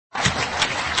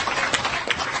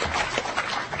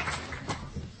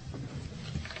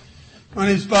My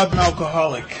name is Bob, I'm an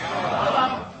alcoholic.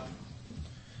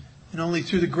 And only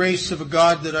through the grace of a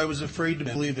God that I was afraid to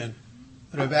believe in,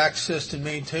 that I've accessed and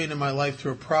maintained in my life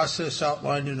through a process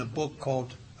outlined in a book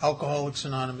called Alcoholics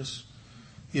Anonymous,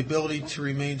 the ability to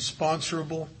remain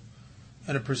sponsorable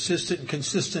and a persistent and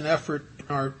consistent effort in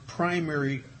our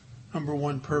primary number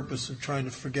one purpose of trying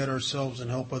to forget ourselves and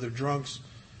help other drunks.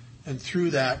 And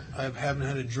through that, I haven't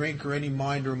had a drink or any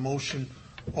mind or emotion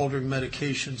altering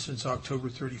medication since October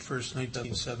 31st,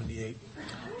 1978.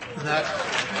 And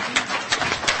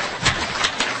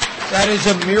that is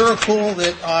a miracle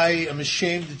that I am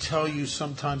ashamed to tell you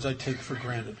sometimes I take for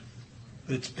granted.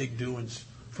 But it's big doings.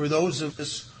 For those of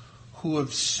us who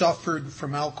have suffered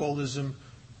from alcoholism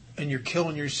and you're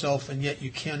killing yourself and yet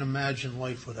you can't imagine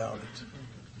life without it.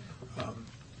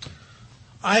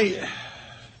 I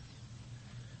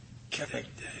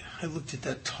looked at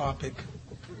that topic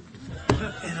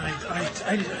and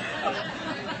I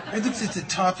looked at the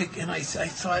topic and I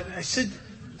thought, I said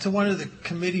to one of the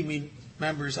committee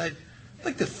members, I'd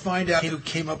like to find out who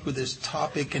came up with this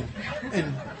topic and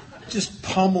just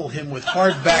pummel him with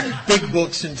hardback big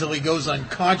books until he goes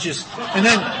unconscious. And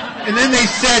then they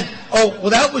said, oh, well,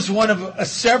 that was one of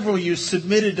several you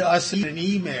submitted to us in an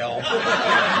email.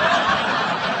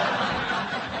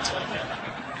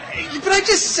 But I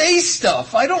just say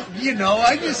stuff. I don't,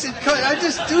 I just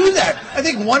do that. I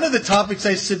think one of the topics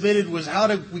I submitted was how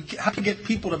to get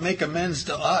people to make amends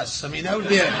to us. I mean, that would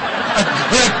be a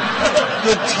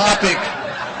good topic.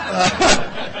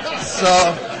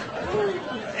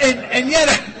 And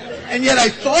yet I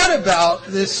thought about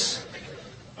this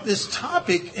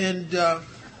topic, and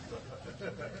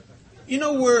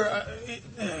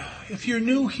if you're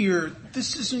new here,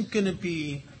 this isn't going to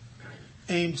be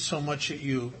aimed so much at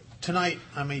you. Tonight,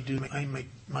 I might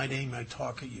aim my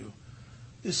talk at you.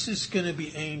 This is going to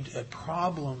be aimed at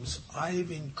problems I've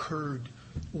incurred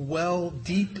well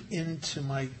deep into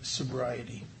my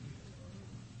sobriety.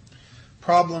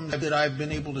 Problems that I've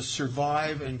been able to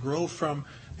survive and grow from,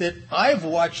 that I've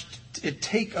watched it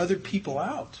take other people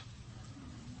out.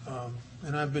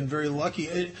 And I've been very lucky.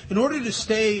 In order to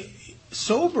stay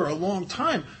sober a long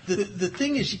time, the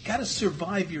thing is you got to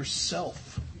survive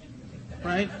yourself,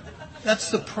 right?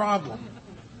 That's the problem.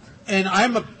 And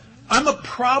I'm a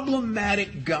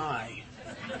problematic guy.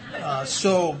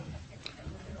 So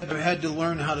I've had to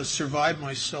learn how to survive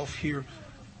myself here.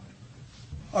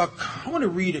 I want to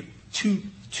read two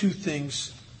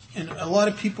things. And a lot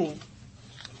of people,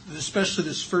 especially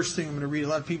this first thing I'm going to read, a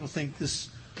lot of people think this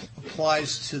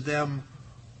applies to them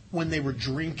when they were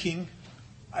drinking.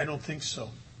 I don't think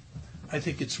so. I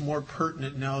think it's more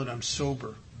pertinent now that I'm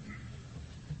sober.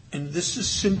 And this is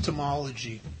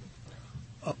symptomology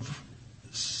of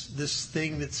this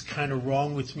thing that's kind of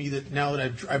wrong with me, that now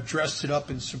that I've dressed it up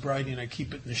in sobriety and I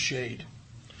keep it in the shade.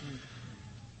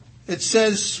 It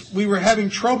says, we were having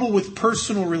trouble with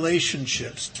personal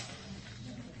relationships.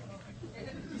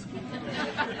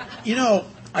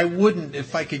 I wouldn't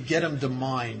if I could get them to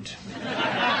mind.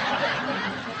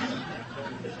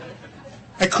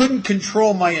 I couldn't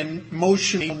control my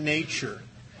emotional nature.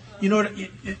 You know what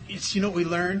we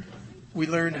learned? We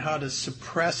learned how to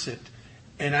suppress it,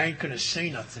 and I ain't going to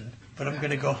say nothing, but I'm going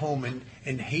to go home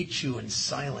and hate you in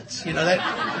silence. You know that?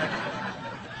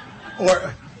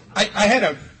 Or I had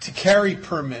a to carry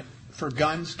permit for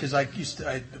guns because I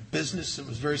had a business that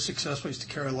was very successful. I used to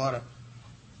carry a lot of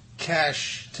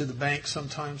cash to the bank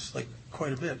sometimes, like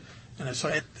quite a bit. And so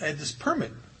I had this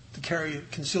permit to carry a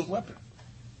concealed weapon.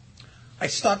 I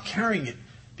stopped carrying it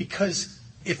because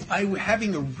if I were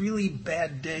having a really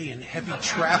bad day in heavy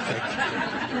traffic,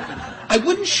 I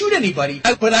wouldn't shoot anybody,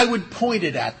 but I would point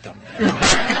it at them.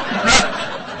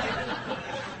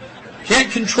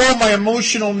 Can't control my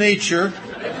emotional nature.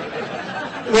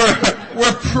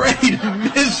 We're prey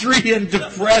to misery and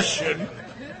depression.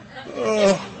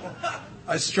 Oh,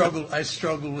 I struggled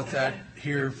with that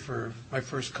here for my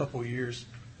first couple of years.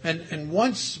 And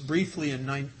once briefly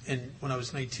when I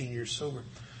was 19 years sober,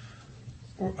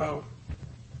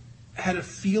 had a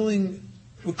feeling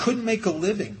we couldn't make a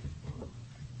living.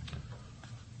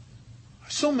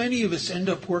 So many of us end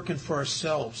up working for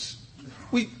ourselves.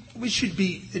 It should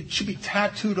be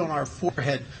tattooed on our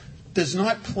forehead. Does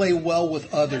not play well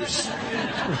with others.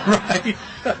 Right?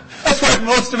 That's why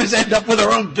most of us end up with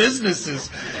our own businesses.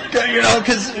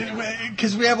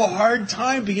 Because we have a hard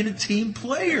time being a team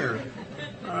player.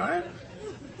 All right?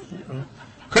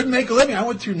 Couldn't make a living. I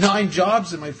went through 9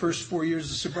 jobs in my first 4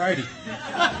 years of sobriety.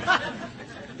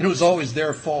 And it was always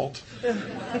their fault.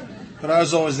 But I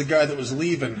was always the guy that was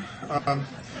leaving.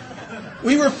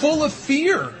 We were full of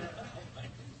fear.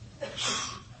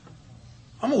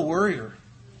 I'm a worrier.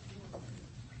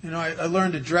 I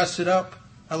learned to dress it up.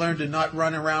 I learned to not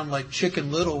run around like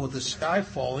Chicken Little with the sky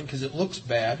falling because it looks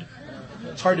bad.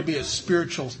 It's hard to be a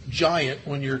spiritual giant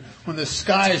when the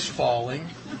sky is falling.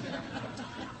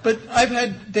 But I've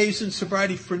had days in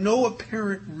sobriety for no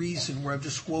apparent reason where I've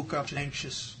just woke up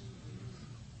anxious,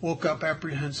 woke up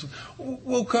apprehensive,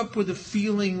 woke up with a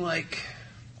feeling like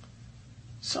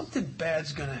something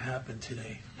bad's going to happen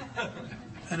today.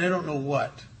 And I don't know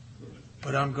what,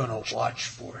 but I'm going to watch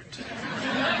for it.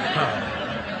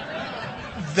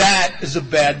 That is a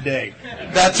bad day.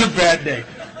 That's a bad day.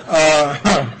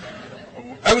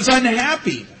 I was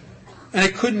unhappy, and I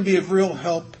couldn't be of real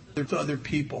help to other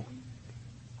people.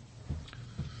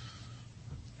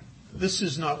 This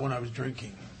is not when I was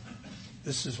drinking.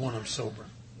 This is when I'm sober.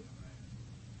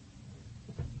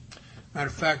 Matter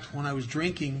of fact, when I was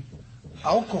drinking,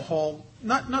 alcohol,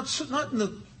 not in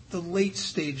the late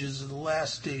stages, the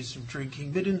last days of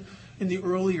drinking, but in the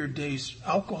earlier days,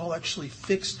 alcohol actually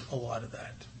fixed a lot of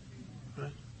that.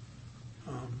 Right?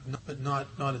 But not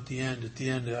at the end. At the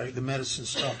end, the medicine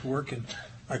stopped working.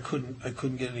 I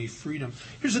couldn't get any freedom.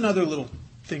 Here's another little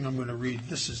thing I'm going to read.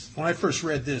 When I first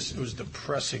read this, it was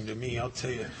depressing to me, I'll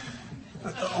tell you.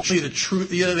 Only the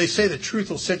truth. They say the truth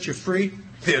will set you free.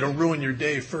 It'll ruin your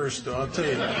day first, though, I'll tell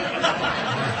you.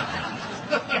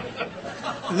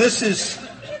 This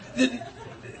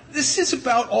is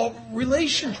about all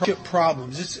relationship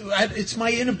problems. It's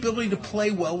my inability to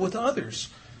play well with others.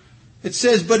 It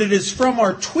says, but it is from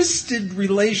our twisted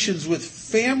relations with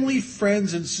family,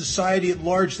 friends, and society at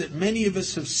large that many of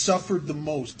us have suffered the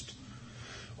most.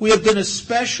 We have been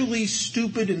especially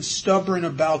stupid and stubborn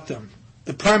about them.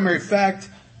 The primary fact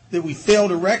that we fail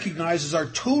to recognize is our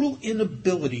total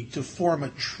inability to form a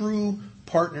true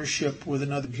partnership with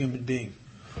another human being.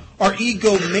 Our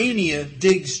egomania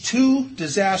digs two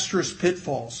disastrous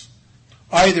pitfalls.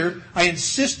 Either I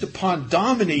insist upon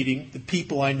dominating the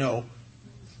people I know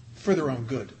for their own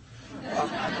good, or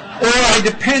I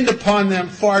depend upon them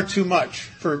far too much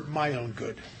for my own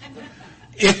good.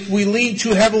 If we lean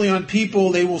too heavily on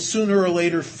people, they will sooner or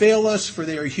later fail us, for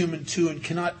they are human too and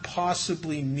cannot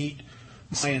possibly meet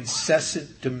my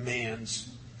incessant demands.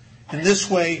 In this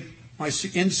way, my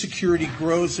insecurity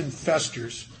grows and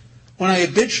festers. When I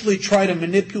habitually try to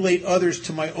manipulate others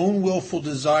to my own willful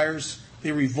desires,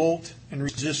 they revolt and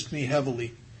resist me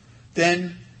heavily.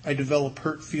 Then I develop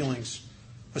hurt feelings,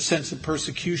 a sense of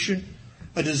persecution,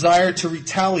 a desire to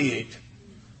retaliate.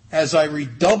 As I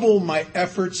redouble my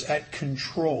efforts at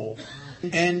control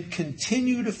and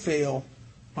continue to fail,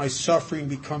 my suffering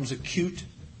becomes acute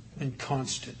and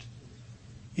constant.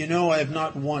 I have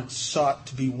not once sought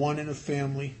to be one in a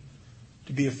family,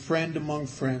 to be a friend among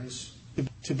friends,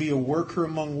 to be a worker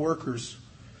among workers,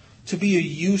 to be a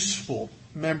useful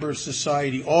member of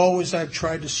society. Always I've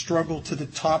tried to struggle to the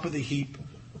top of the heap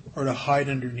or to hide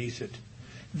underneath it.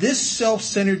 This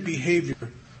self-centered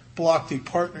behavior blocked a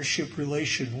partnership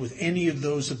relation with any of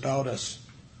those about us.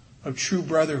 Of true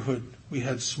brotherhood, we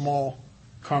had small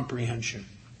comprehension.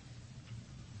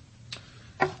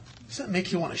 Does that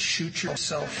make you want to shoot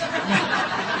yourself?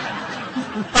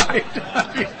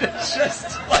 It's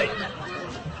just like,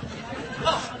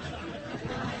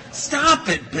 stop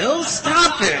it, Bill,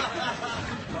 stop it.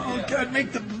 Oh God,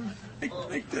 make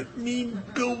that mean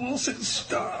Bill Wilson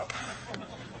stop.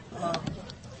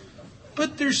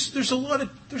 But there's a lot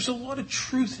of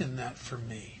truth in that for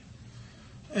me,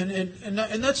 and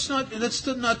that's not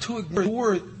to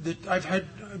ignore that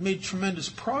I've made tremendous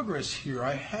progress here.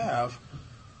 I have,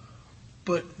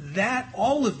 but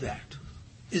all of that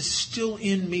is still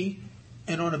in me,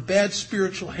 and on a bad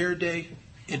spiritual hair day,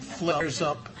 it flares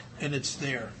up and it's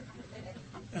there,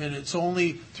 and it's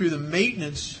only through the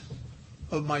maintenance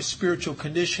of my spiritual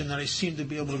condition that I seem to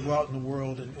be able to go out in the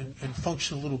world and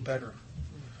function a little better.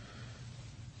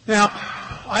 Now,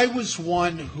 I was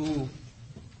one who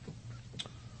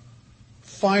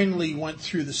finally went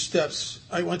through the steps.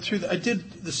 I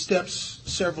did the steps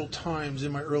several times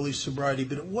in my early sobriety,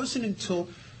 but it wasn't until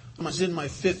I was in my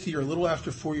 5th year, a little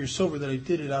after 4 years sober, that I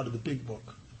did it out of the big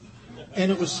book.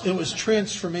 And it was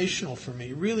transformational for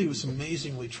me. It really was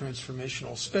amazingly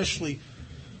transformational, especially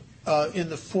in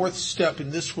the 4th step.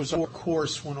 And this was our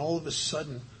course when all of a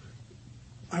sudden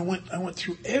I went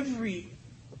through every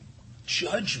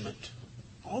judgment.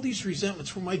 All these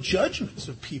resentments were my judgments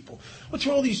of people. I went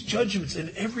through all these judgments.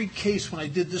 In every case, when I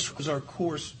did this was our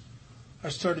course, I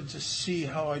started to see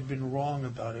how I'd been wrong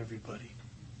about everybody.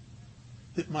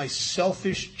 That my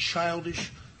selfish,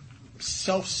 childish,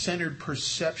 self-centered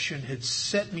perception had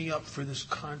set me up for this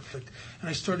conflict. And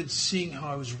I started seeing how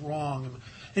I was wrong.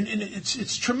 And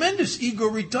it's tremendous ego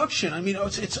reduction. I mean,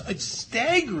 it's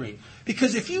staggering.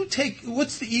 Because if you take,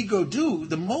 what's the ego do?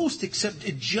 The most, except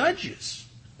it judges.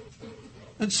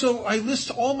 And so I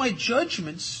list all my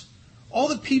judgments, all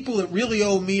the people that really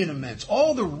owe me an amends,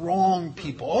 all the wrong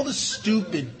people, all the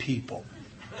stupid people.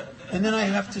 And then I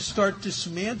have to start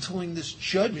dismantling this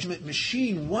judgment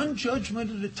machine, one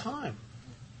judgment at a time.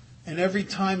 And every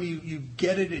time you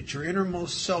get it at your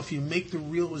innermost self, you make the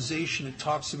realization it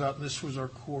talks about, and this was our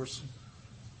course.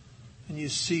 And you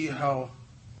see how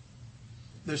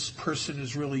this person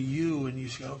is really you, and you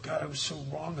say, oh God, I was so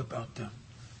wrong about them.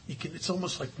 It's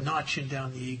almost like notching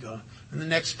down the ego. And the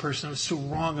next person, I was so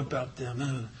wrong about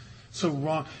them. So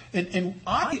wrong. And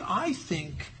I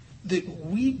think that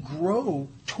we grow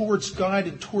towards God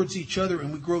and towards each other,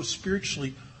 and we grow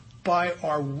spiritually by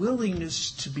our willingness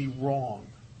to be wrong.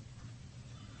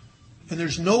 And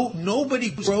there's nobody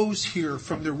grows here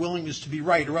from their willingness to be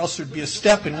right, or else there'd be a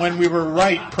step, and when we were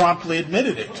right, promptly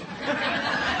admitted it.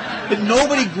 But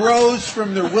nobody grows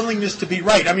from their willingness to be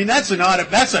right. I mean, that's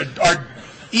our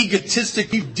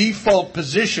egotistic default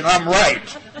position. I'm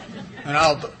right, and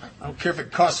I don't care if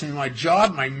it costs me my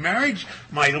job, my marriage,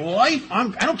 my life. I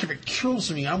don't care if it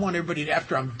kills me. I want everybody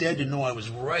after I'm dead to know I was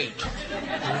right. You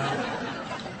know?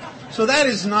 So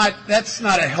that's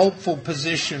not a helpful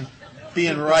position.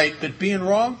 Being right, but being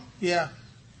wrong, yeah.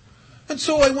 And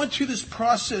so I went through this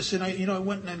process, and I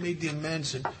went and I made the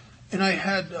amends, and I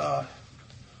had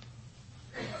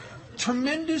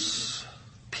tremendous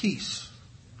peace,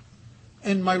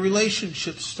 and my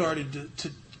relationships started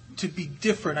to be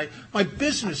different. My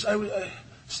business life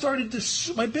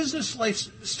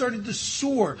started to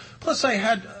soar. Plus, I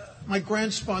had my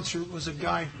grand sponsor was a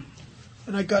guy,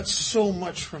 and I got so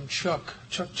much from Chuck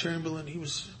Chamberlain.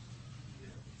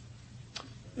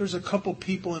 There's a couple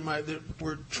people that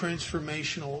were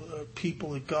transformational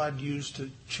people that God used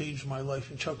to change my life,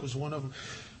 and Chuck was one of them.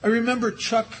 I remember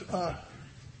Chuck.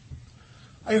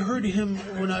 I heard him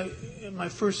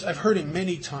I've heard him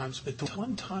many times, but the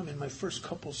one time in my first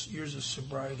couple years of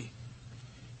sobriety,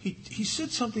 he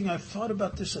said something. I've thought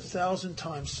about this 1,000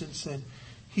 times since then.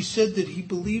 He said that he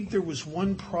believed there was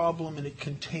one problem and it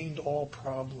contained all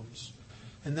problems.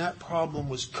 And that problem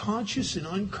was conscious and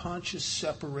unconscious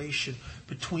separation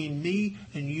between me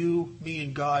and you, me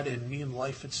and God, and me and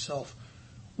life itself.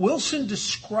 Wilson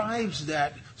describes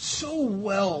that so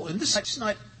well, and this is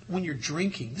not when you're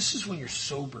drinking. This is when you're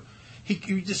sober.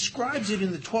 He describes it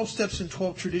in the 12 Steps and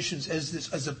 12 Traditions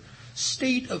as a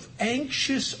state of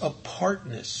anxious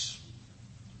apartness.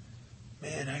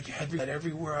 Man, I had that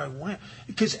everywhere I went.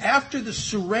 Because after the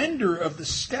surrender of the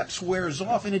steps wears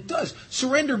off, and it does,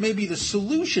 surrender may be the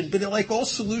solution, but like all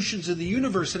solutions in the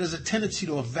universe, it has a tendency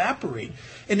to evaporate.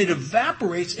 And it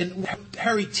evaporates, and what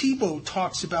Harry Tiebout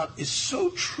talks about is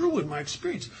so true in my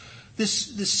experience.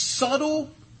 This subtle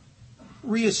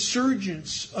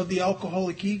resurgence of the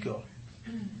alcoholic ego,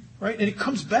 right? And it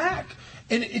comes back.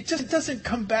 And it just doesn't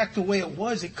come back the way it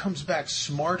was. It comes back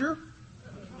smarter.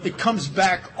 It comes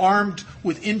back armed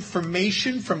with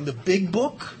information from the big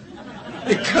book.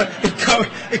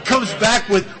 It comes back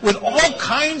with all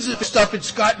kinds of stuff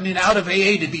it's gotten in out of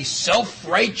AA to be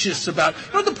self-righteous about.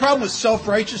 You know what the problem with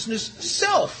self-righteousness?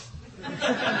 Self.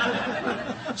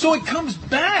 So it comes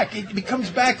back. It becomes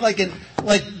back like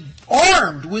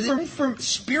armed with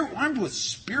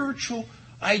spiritual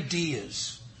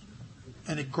ideas,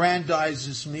 and it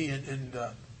grandizes me and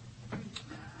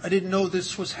I didn't know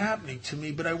this was happening to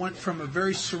me, but I went from a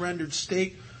very surrendered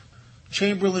state.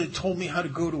 Chamberlain had told me how to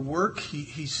go to work.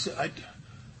 He said,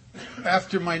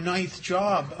 after my 9th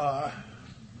job, I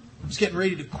was getting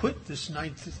ready to quit this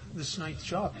ninth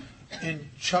job. And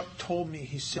Chuck told me,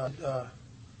 he said,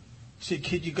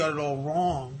 kid, you got it all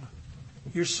wrong.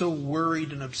 You're so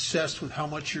worried and obsessed with how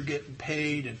much you're getting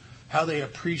paid and how they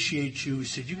appreciate you. He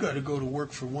said, you got to go to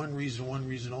work for one reason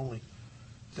only.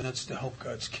 And that's to help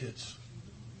God's kids.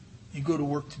 You go to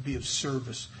work to be of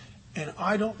service. And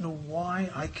I don't know why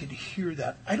I could hear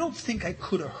that. I don't think I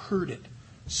could have heard it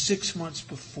 6 months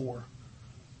before.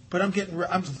 But I'm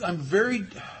very,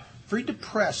 very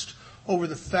depressed over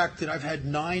the fact that I've had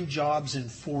 9 jobs in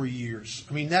 4 years.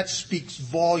 I mean, that speaks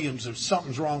volumes of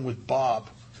something's wrong with Bob,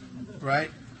 right?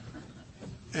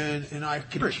 And I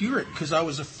could hear it because I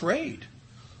was afraid.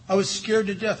 I was scared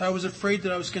to death. I was afraid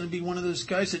that I was going to be one of those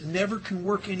guys that never can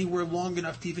work anywhere long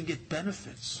enough to even get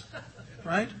benefits,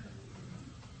 right?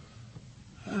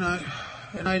 And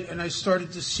I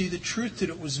started to see the truth that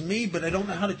it was me, but I don't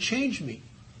know how to change me.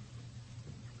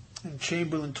 And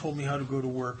Chamberlain told me how to go to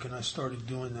work, and I started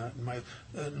doing that.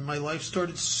 And my life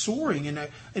started soaring, and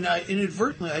I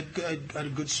inadvertently I had a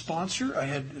good sponsor. I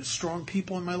had strong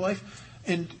people in my life,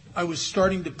 And I was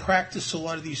starting to practice a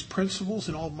lot of these principles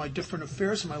in all of my different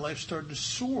affairs, and my life started to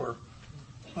soar.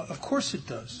 Of course it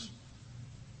does.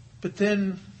 But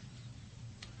then,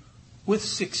 with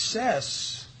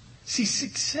success,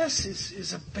 success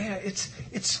is a bad,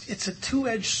 it's a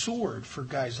two-edged sword for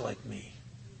guys like me.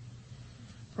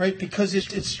 Right? Because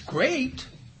it's great,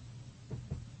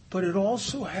 but it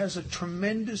also has a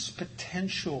tremendous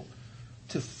potential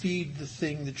to feed the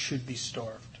thing that should be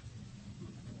starved.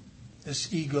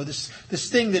 This ego, this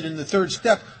thing that in the third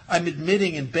step I'm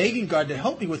admitting and begging God to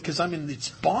help me with because I'm in its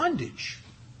bondage,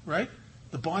 right?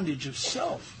 The bondage of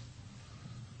self.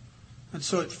 And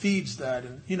so it feeds that,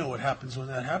 and you know what happens when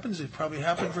that happens. It probably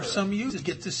happened for some of you. You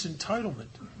get this entitlement.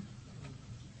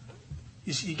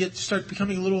 You start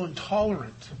becoming a little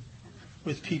intolerant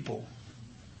with people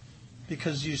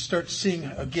because you start seeing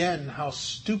again how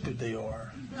stupid they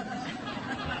are.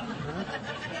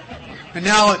 And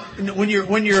now, when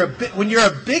you're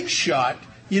a big shot,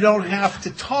 you don't have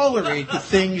to tolerate the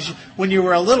things when you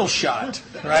were a little shot,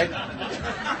 right?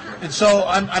 And so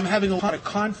I'm having a lot of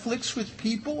conflicts with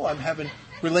people. I'm having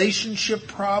relationship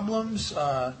problems,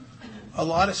 a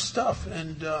lot of stuff,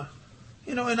 and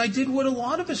and I did what a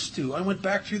lot of us do. I went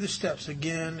back through the steps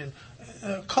again and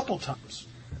a couple times.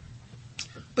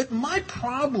 But my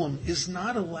problem is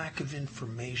not a lack of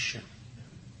information.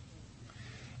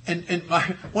 And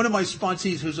one of my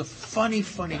sponsees, who's a funny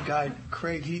guy,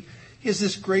 Craig, he has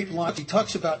this great line. He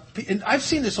talks about, and I've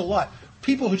seen this a lot,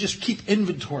 people who just keep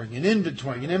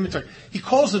inventorying. He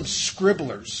calls them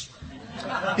scribblers.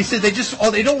 He said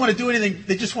they don't want to do anything.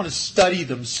 They just want to study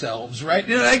themselves, right?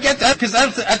 You know, I get that because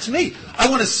that's me. I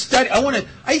want to study.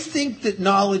 I think that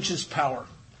knowledge is power.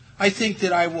 I think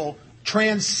that I will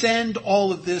transcend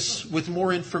all of this with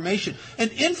more information.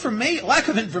 And lack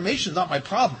of information is not my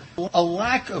problem. A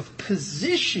lack of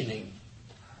positioning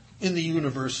in the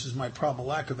universe is my problem. A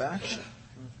lack of action.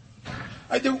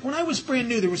 When I was brand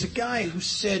new, there was a guy who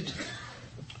said,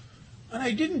 and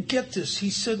I didn't get this, he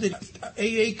said that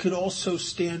AA could also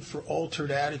stand for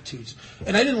altered attitudes.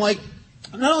 And I didn't like,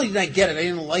 not only did I get it, I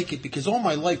didn't like it because all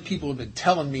my life people have been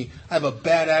telling me I have a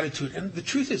bad attitude. And the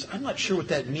truth is, I'm not sure what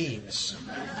that means.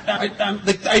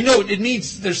 I know it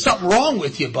means there's something wrong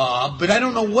with you, Bob, but I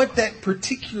don't know what that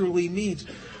particularly means.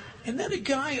 And then a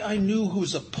guy I knew who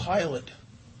was a pilot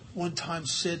one time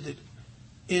said that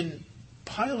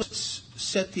pilots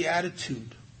set the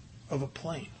attitude of a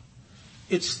plane.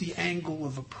 It's the angle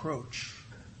of approach.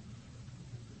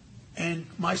 And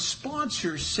my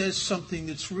sponsor says something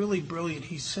that's really brilliant.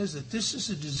 He says that this is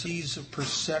a disease of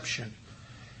perception.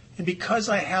 And because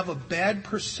I have a bad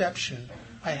perception,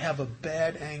 I have a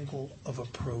bad angle of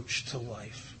approach to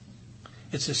life.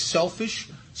 It's a selfish,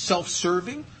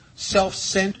 self-serving,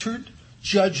 self-centered,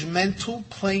 judgmental,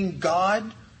 playing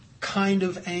God kind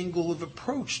of angle of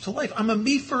approach to life. I'm a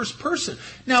me-first person.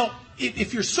 Now,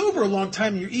 if you're sober a long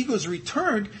time and your ego's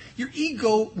returned, your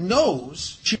ego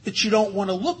knows that you don't want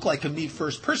to look like a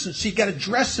me-first person. So you got to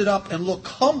dress it up and look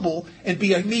humble and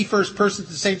be a me-first person at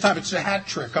the same time. It's a hat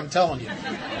trick, I'm telling you.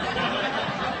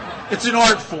 It's an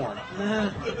art form.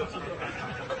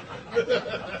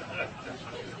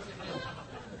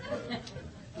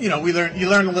 You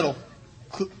learn a little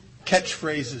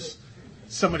catchphrases.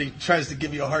 Somebody tries to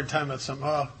give you a hard time about something.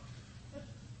 Oh,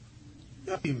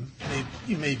 you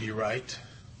may be right.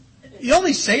 You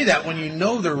only say that when you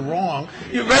know they're wrong.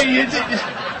 You're right.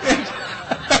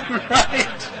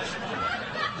 Right.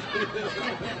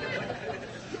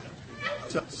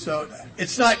 So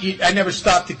it's not. I never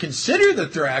stop to consider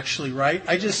that they're actually right.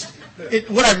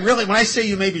 When I say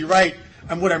you may be right,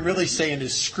 what I'm really saying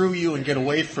is screw you and get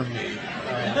away from me.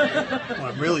 What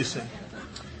I'm really saying.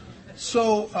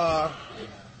 So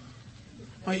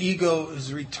my ego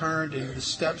is returned in the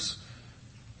steps.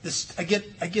 I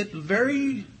get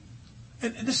very,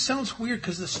 and this sounds weird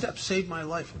because the steps saved my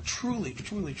life. Truly.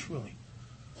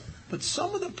 But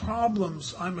some of the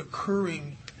problems I'm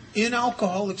occurring in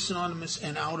Alcoholics Anonymous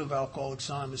and out of Alcoholics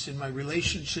Anonymous, in my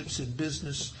relationships, in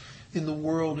business, in the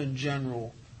world in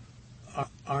general,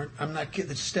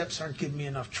 the steps aren't giving me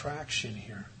enough traction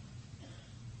here.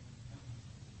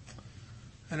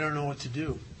 I don't know what to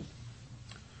do.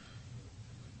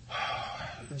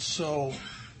 And so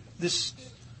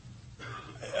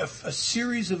a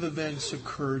series of events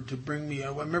occurred to bring me.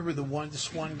 I remember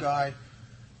this one guy.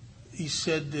 He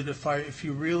said that if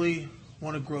you really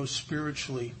want to grow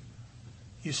spiritually,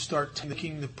 you start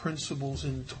taking the principles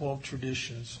in the 12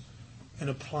 traditions and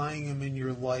applying them in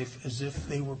your life as if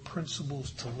they were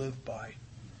principles to live by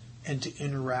and to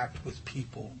interact with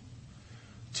people.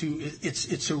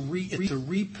 It's a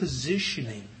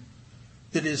repositioning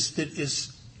that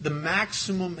is the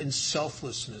maximum in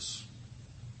selflessness.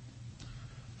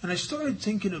 And I started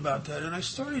thinking about that, and I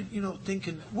started,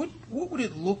 thinking, what would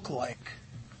it look like?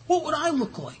 What would I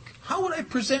look like? How would I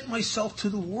present myself to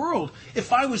the world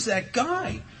if I was that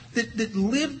guy that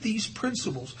lived these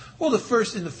principles? Well,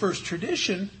 in the first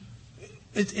tradition,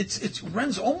 it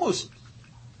runs almost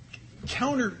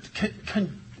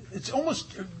it's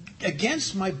almost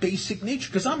against my basic nature,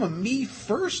 because I'm a me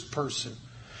first person.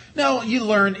 Now, you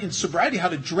learn in sobriety how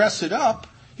to dress it up.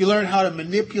 You learn how to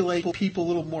manipulate people a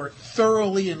little more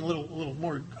thoroughly and a little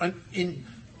more in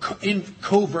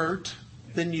covert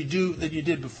than you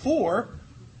did before.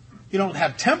 You don't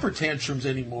have temper tantrums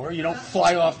anymore. You don't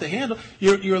fly off the handle.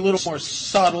 You're a little more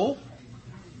subtle.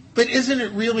 But isn't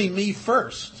it really me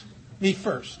first? Me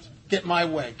first. Get my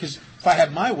way. Because if I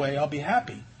have my way, I'll be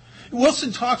happy.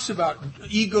 Wilson talks about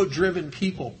ego-driven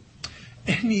people.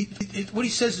 And what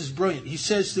he says is brilliant. He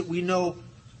says that we know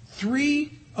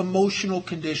 3 emotional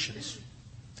conditions.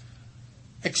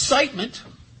 Excitement.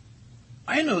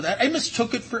 I know that. I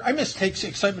mistake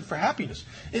excitement for happiness.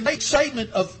 And the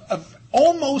excitement of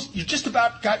almost, you just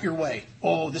about got your way.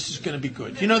 Oh, this is going to be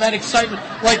good. You know that excitement?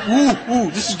 Like,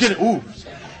 ooh, this is going to, ooh.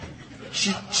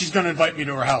 She's going to invite me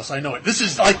to her house. I know it. This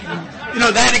is like,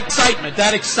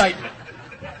 that excitement.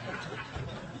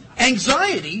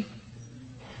 Anxiety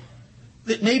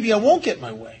that maybe I won't get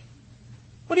my way.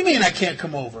 What do you mean I can't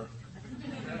come over?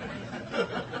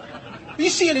 You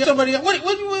see somebody else?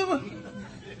 What?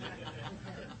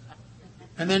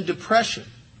 And then depression.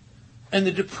 And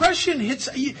the depression hits,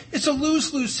 it's a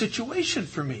lose-lose situation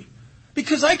for me.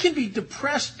 Because I can be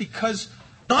depressed because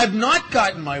I've not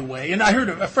gotten my way. And I heard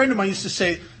a friend of mine used to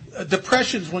say,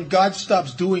 depression's when God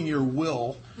stops doing your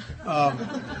will.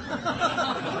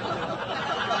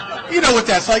 You know what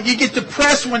that's like. You get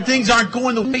depressed when things aren't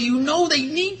going the way you know they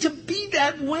need to be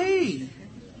that way.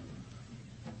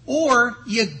 Or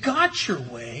you got your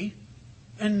way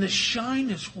and the shine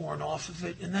is worn off of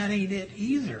it, and that ain't it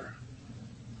either.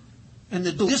 And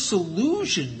the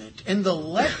disillusionment and the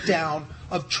letdown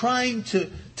of trying to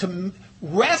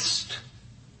wrest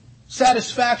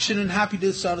satisfaction and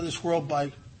happiness out of this world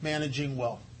by managing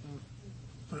well.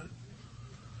 Right?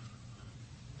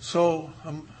 So,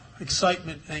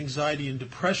 excitement, anxiety, and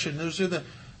depression, those are the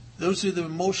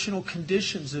emotional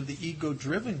conditions of the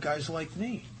ego-driven guys like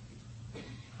me.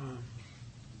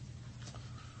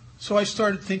 So I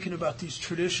started thinking about these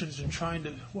traditions and trying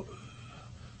to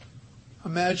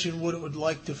imagine what it would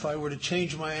like if I were to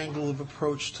change my angle of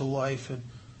approach to life and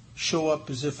show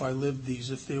up as if I lived these,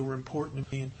 if they were important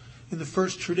to me. And in the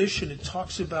first tradition, it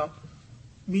talks about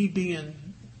me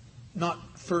being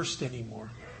not first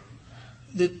anymore.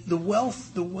 That the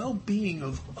well-being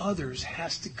of others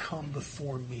has to come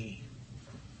before me.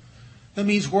 That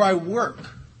means where I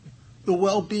work, the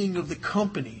well-being of the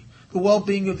company, the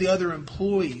well-being of the other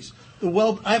employees.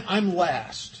 I'm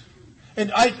last.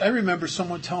 And I remember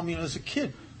someone telling me as a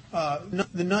kid,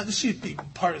 this used to be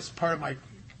part of my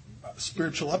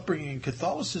spiritual upbringing in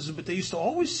Catholicism, but they used to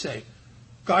always say,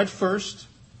 God first,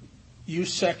 you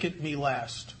second, me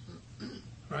last.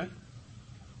 Right?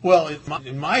 Well,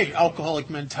 in my alcoholic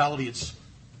mentality, it's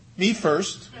me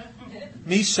first,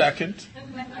 me second,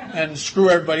 and screw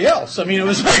everybody else. I mean, it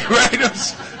was like,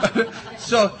 right?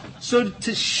 So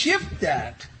to shift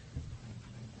that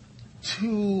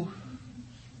to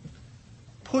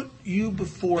put you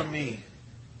before me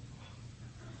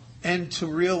and to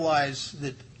realize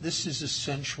that this is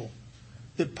essential,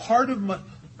 that part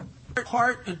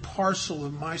and parcel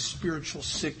of my spiritual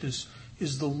sickness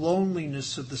is the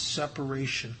loneliness of the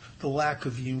separation, the lack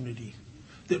of unity.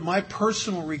 That my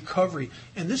personal recovery,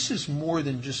 and this is more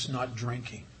than just not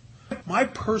drinking, my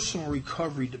personal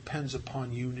recovery depends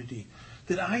upon unity.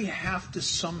 That I have to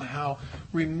somehow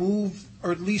remove,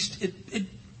 or at least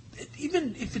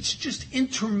even if it's just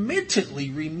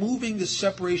intermittently removing the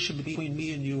separation between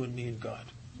me and you and me and God.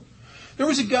 There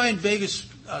was a guy in Vegas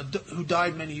who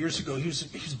died many years ago. He was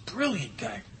a brilliant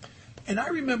guy. And I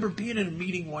remember being in a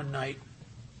meeting one night,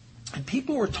 and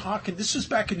people were talking, this was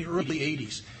back in the early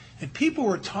 80s, and people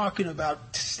were talking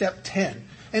about step 10.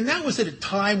 And that was at a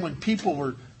time when people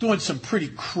were doing some pretty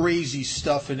crazy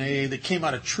stuff in AA that came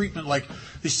out of treatment, like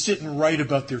they sit and write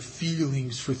about their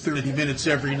feelings for 30 minutes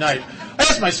every night. I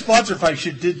asked my sponsor if I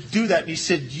should do that, and he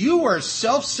said, you are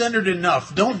self-centered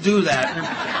enough. Don't do that.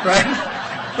 Right?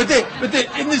 But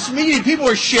in this meeting, people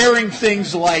are sharing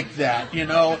things like that, you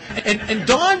know. And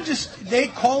Don they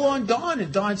call on Don,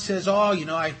 and Don says,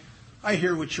 I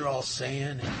hear what you're all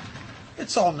saying.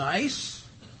 It's all nice.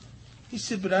 He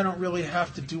said, but I don't really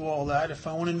have to do all that. If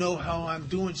I want to know how I'm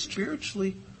doing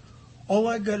spiritually, all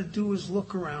I got to do is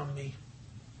look around me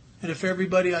And if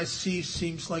everybody I see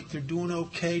seems like they're doing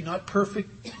okay, not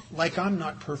perfect, like I'm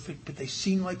not perfect, but they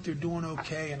seem like they're doing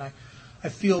okay, and I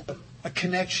feel a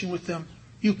connection with them,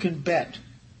 you can bet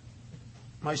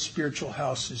my spiritual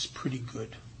house is pretty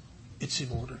good. It's in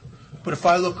order. But if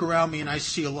I look around me and I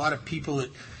see a lot of people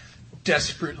that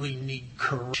desperately need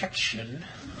correction,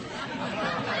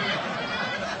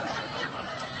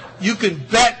 you can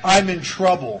bet I'm in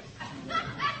trouble.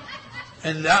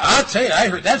 And I'll tell you, I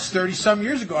heard that's 30-some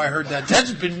years ago. I heard that. That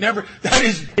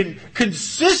has been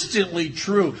consistently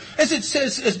true. As it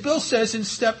says, as Bill says in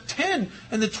step 10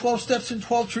 and the 12 steps and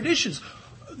 12 traditions,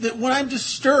 that when I'm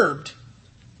disturbed,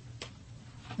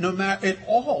 no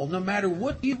matter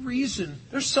what reason,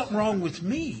 there's something wrong with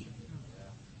me.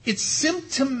 It's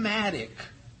symptomatic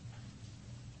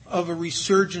of a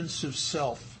resurgence of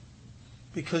self,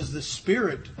 because the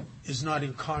spirit is not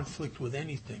in conflict with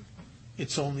anything.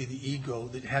 It's only the ego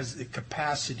that has the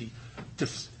capacity to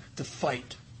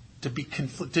fight, to be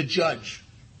to judge,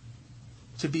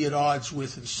 to be at odds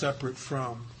with and separate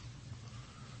from.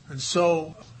 And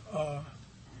so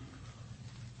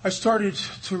I started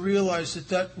to realize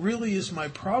that really is my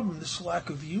problem, this lack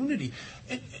of unity.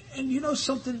 And you know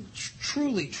something,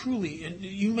 truly, and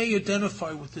you may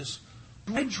identify with this,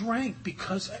 I drank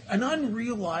because an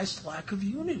unrealized lack of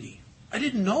unity. I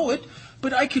didn't know it,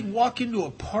 but I could walk into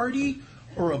a party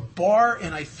or a bar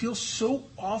and I feel so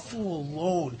awful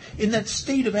alone in that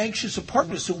state of anxious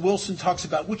apartness that Wilson talks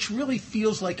about, which really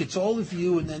feels like it's all of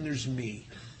you and then there's me.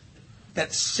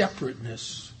 That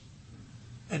separateness.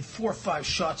 And 4 or 5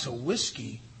 shots of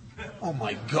whiskey. Oh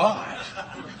my God.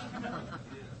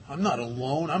 I'm not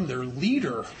alone. I'm their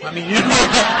leader. I mean, you know.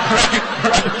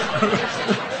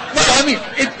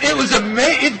 It was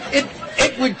amazing.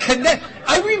 It would connect.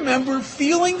 I remember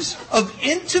feelings of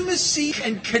intimacy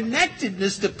and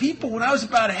connectedness to people when I was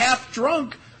about half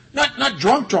drunk. Not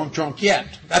drunk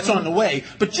yet. That's on the way.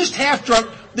 But just half drunk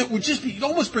that would just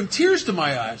almost bring tears to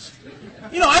my eyes.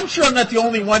 You know, I'm sure I'm not the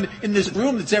only one in this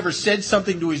room that's ever said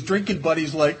something to his drinking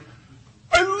buddies like,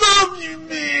 I love you,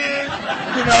 man.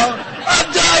 You know,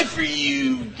 I'll die for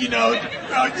you. You know,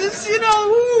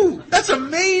 ooh, that's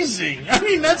amazing. I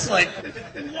mean, that's like,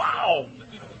 wow.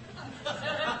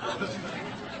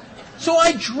 So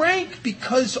I drank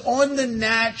because on the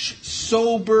natch,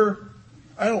 sober,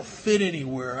 I don't fit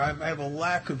anywhere. I have a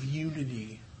lack of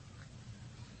unity.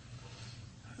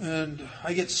 And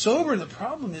I get sober, and the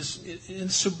problem is, in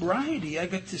sobriety, I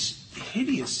got this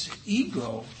hideous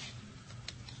ego.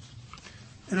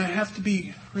 And I have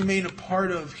to remain a part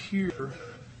of here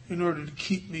in order to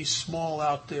keep me small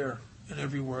out there and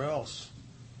everywhere else.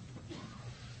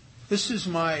 This is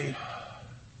my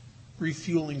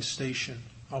refueling station,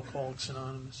 Alcoholics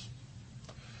Anonymous.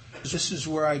 This is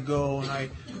where I go, and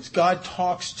God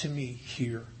talks to me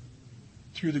here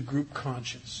through the group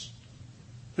conscience.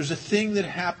 There's a thing that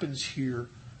happens here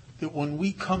that when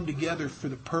we come together for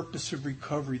the purpose of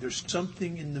recovery, there's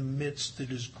something in the midst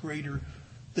that is greater,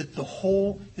 that the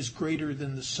whole is greater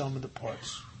than the sum of the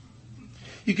parts.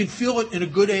 You can feel it in a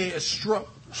good AA, a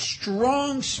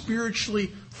strong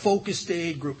spiritually focused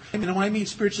AA group. And when I mean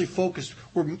spiritually focused,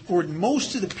 where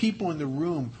most of the people in the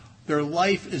room, their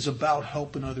life is about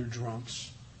helping other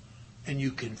drunks. And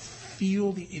you can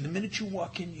feel, the minute you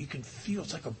walk in, you can feel,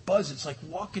 it's like a buzz. It's like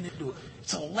walking into,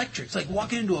 it's electric. It's like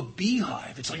walking into a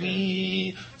beehive. It's like,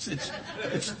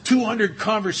 it's 200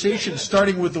 conversations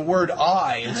starting with the word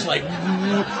I. It's like,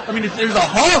 I mean, there's a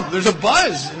hum, there's a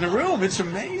buzz in the room. It's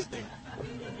amazing.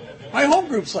 My home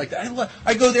group's like that.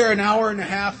 I go there an hour and a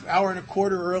half, hour and a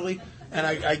quarter early, and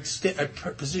I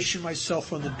position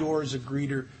myself on the door as a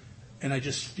greeter, and I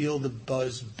just feel the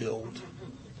buzz build.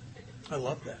 I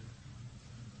love that.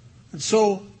 And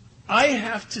so I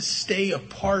have to stay a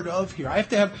part of here. I have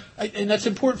to have, and that's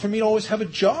important for me to always have a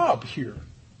job here,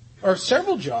 or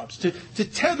several jobs to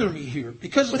tether me here.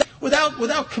 Because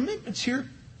without commitments here,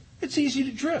 it's easy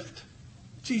to drift.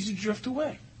 It's easy to drift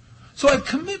away. So I have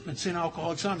commitments in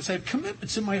Alcoholics Anonymous. I have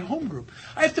commitments in my home group.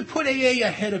 I have to put AA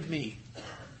ahead of me.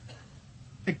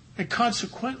 And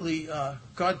consequently,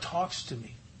 God talks to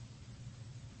me.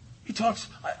 He talks,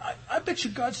 I bet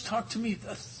you God's talked to me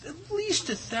at least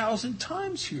 1,000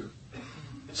 times here.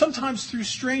 Sometimes through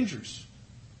strangers.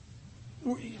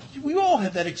 We all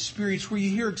have that experience where you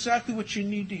hear exactly what you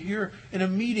need to hear in a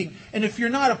meeting. And if you're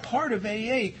not a part of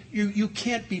AA, you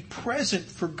can't be present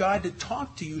for God to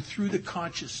talk to you through the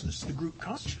consciousness, the group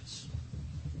conscience.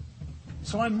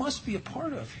 So I must be a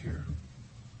part of here.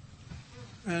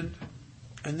 And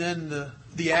then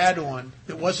the add-on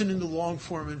that wasn't in the long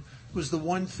form and was the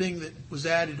one thing that was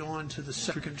added on to the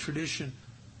African tradition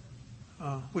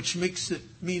which means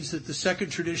that the second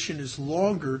tradition is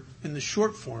longer in the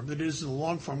short form than it is in the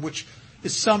long form, which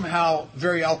is somehow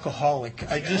very alcoholic.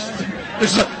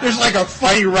 There's like a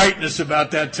funny rightness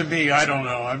about that to me. I don't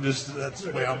know. That's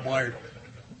the way I'm wired.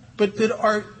 But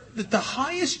that the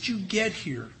highest you get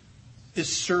here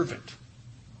is servant.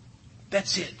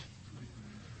 That's it.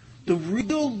 The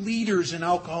real leaders in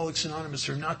Alcoholics Anonymous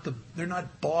they're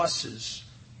not bosses,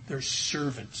 they're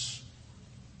servants.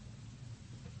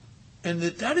 And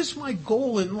that is my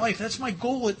goal in life. That's my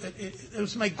goal. It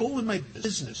was my goal in my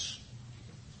business.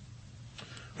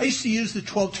 I used to use the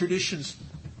 12 traditions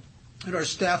at our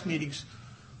staff meetings.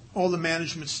 All the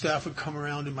management staff would come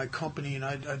around in my company, and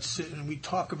I'd sit and we'd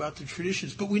talk about the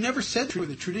traditions. But we never said they were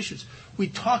the traditions.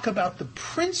 We'd talk about the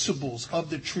principles of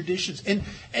the traditions. And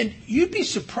you'd be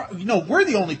surprised. We're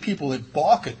the only people that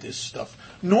balk at this stuff.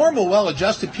 Normal,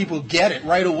 well-adjusted people get it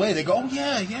right away. They go, oh,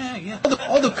 yeah.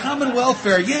 All the common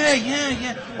welfare,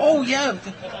 yeah. Oh, yeah.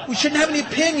 We shouldn't have any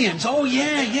opinions. Oh,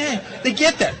 yeah. They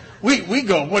get that. We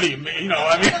go, what do you mean?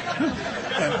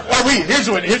 Here's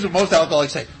what most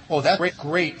alcoholics say. Oh, that's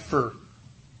great for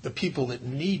the people that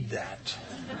need that.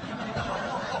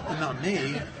 But not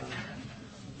me.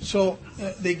 So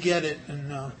they get it,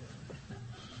 and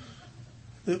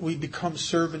that we become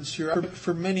servants here.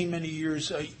 For many, many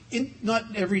years,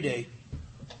 not every day,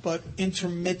 but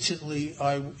intermittently,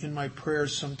 in my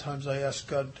prayers sometimes I ask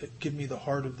God to give me the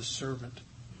heart of the servant.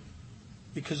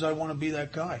 Because I want to be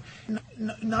that guy.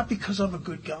 Not because I'm a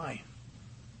good guy.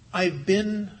 I've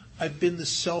been the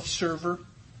self-server,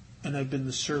 and I've been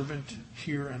the servant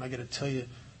here, and I got to tell you,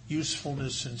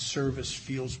 usefulness and service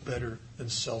feels better than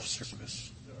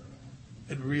self-service.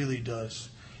 It really does.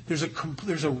 There's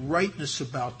a rightness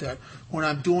about that when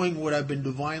I'm doing what I've been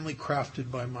divinely crafted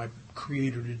by my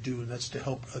Creator to do, and that's to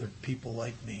help other people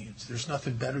like me. There's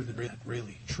nothing better than that,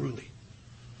 really, truly.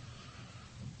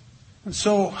 And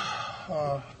so,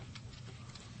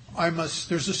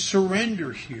 there's a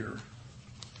surrender here.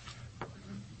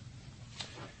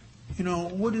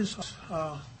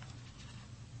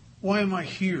 Why am I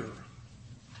here?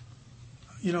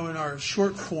 In our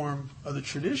short form of the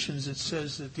traditions, it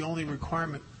says that the only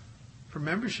requirement for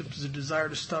membership is a desire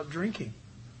to stop drinking.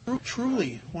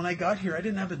 Truly, when I got here, I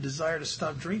didn't have a desire to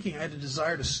stop drinking. I had a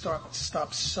desire to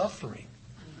stop suffering.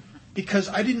 Because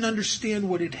I didn't understand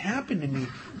what had happened to me.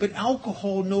 But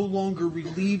alcohol no longer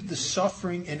relieved the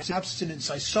suffering and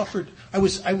abstinence I suffered.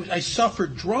 I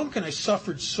suffered drunk and I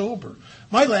suffered sober.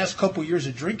 My last couple of years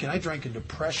of drinking, I drank in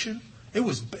depression. It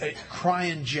was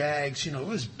crying jags, it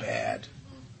was bad.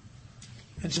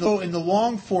 And so in the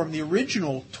long form, the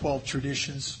original 12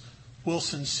 traditions,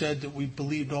 Wilson said that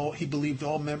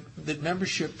that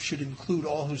membership should include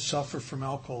all who suffer from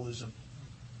alcoholism.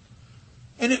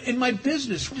 And in my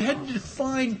business, we had to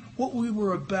define what we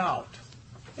were about.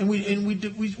 And we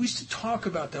used to talk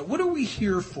about that. What are we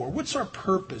here for? What's our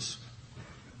purpose?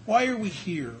 Why are we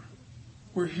here?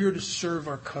 We're here to serve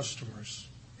our customers.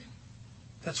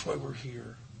 That's why we're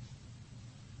here.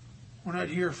 We're not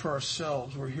here for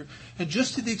ourselves. We're here. And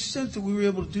just to the extent that we were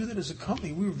able to do that as a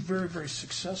company, we were very, very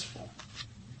successful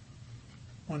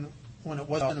when it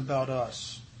wasn't about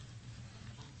us.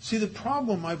 See, the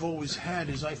problem I've always had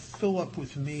is I fill up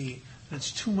with me, and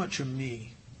it's too much of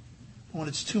me. When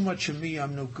it's too much of me,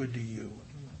 I'm no good to you.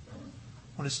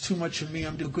 When it's too much of me,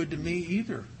 I'm no good to me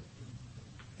either.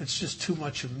 It's just too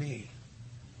much of me.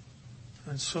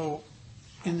 And so,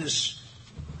 in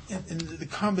the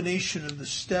combination of the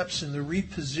steps and the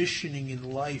repositioning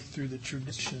in life through the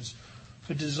traditions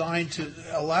are designed to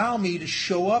allow me to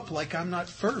show up like I'm not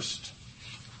first,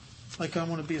 like I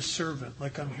want to be a servant,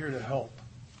 like I'm here to help.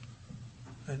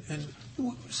 And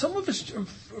some of us are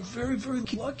very, very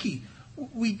lucky.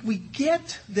 We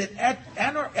get that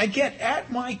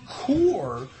at my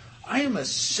core, I am a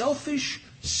selfish,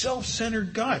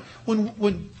 self-centered guy.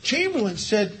 When Chamberlain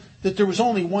said that there was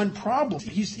only one problem,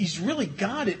 he's really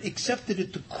got it, except that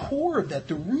at the core of that,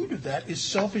 the root of that is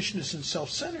selfishness and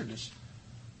self-centeredness.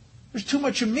 There's too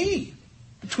much of me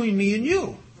between me and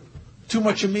you. Too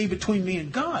much of me between me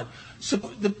and God. So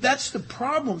that's the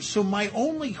problem. So my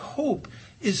only hope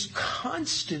is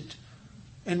constant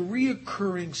and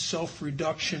reoccurring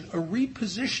self-reduction, a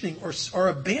repositioning or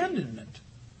abandonment.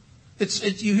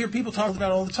 You hear people talk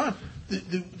about it all the time.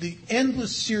 The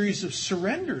endless series of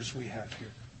surrenders we have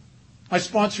here. My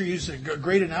sponsor used a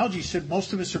great analogy. He said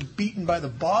most of us are beaten by the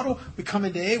bottle. We come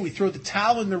into AA, we throw the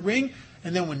towel in the ring,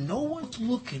 and then when no one's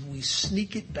looking, we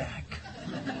sneak it back.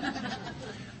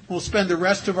 We'll spend the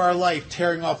rest of our life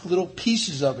tearing off little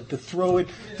pieces of it to throw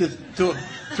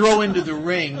into the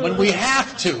ring when we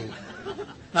have to.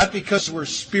 Not because we're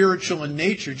spiritual in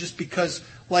nature, just because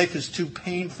life is too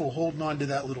painful holding on to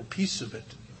that little piece of it.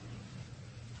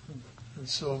 And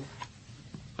so,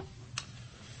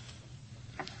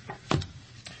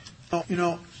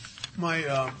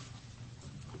 my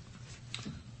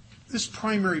this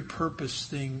primary purpose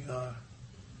thing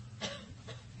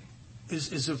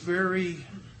is a very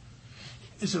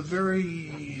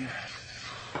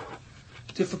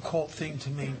difficult thing to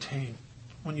maintain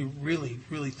when you really,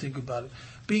 really think about it.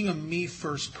 Being a me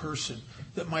first person,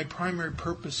 that my primary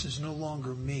purpose is no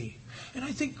longer me. And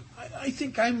I think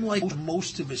I'm like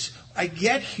most of us. I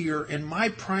get here and my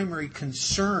primary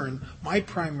concern, my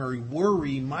primary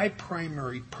worry, my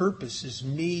primary purpose is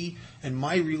me and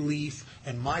my relief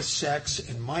and my sex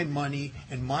and my money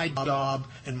and my job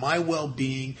and my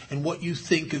well-being and what you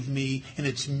think of me. And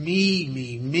it's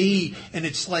me. And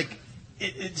it's like,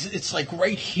 it's like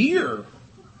right here.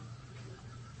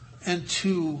 And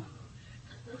to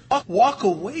walk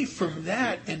away from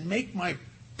that and make my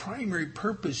primary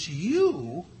purpose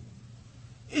you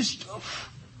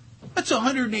that's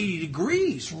 180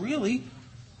 degrees, really.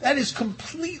 That is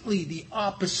completely the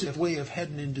opposite way of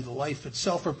heading into the life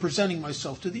itself or presenting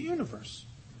myself to the universe.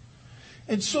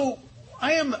 And so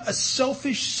I am a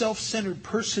selfish, self-centered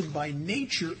person by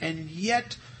nature, and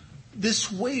yet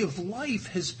this way of life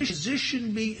has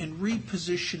positioned me and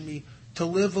repositioned me to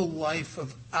live a life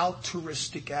of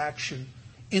altruistic action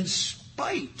in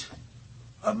spite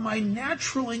of my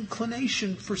natural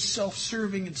inclination for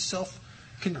self-serving and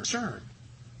self-concern.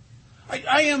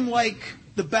 I am like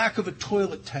the back of a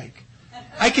toilet tank.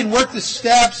 I can work the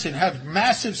steps and have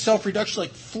massive self-reduction,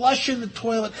 like flushing the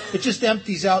toilet. It just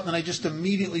empties out, and then I just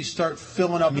immediately start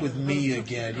filling up with me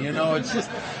again. It's just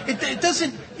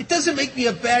it doesn't make me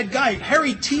a bad guy.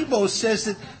 Harry Tiebout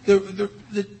says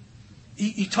that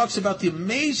he talks about the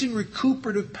amazing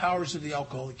recuperative powers of the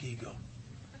alcoholic ego.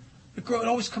 It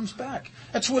always comes back.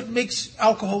 That's what makes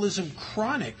alcoholism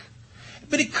chronic.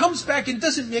 But it comes back, and it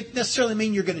doesn't necessarily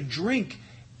mean you're going to drink.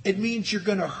 It means you're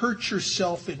going to hurt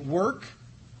yourself at work.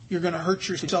 You're going to hurt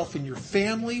yourself in your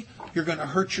family. You're going to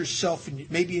hurt yourself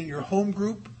maybe in your home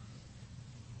group.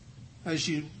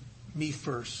 Me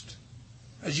first.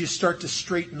 As you start to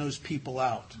straighten those people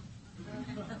out.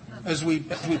 As we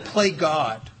play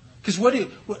God. Because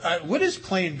what is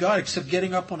playing God except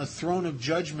getting up on a throne of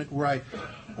judgment where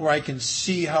I can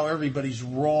see how everybody's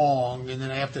wrong, and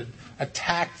then I have to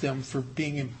attack them for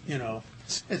being,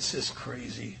 it's just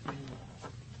crazy.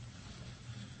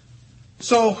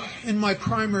 So, in my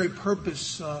primary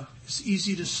purpose, it's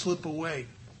easy to slip away.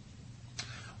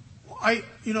 I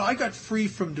got free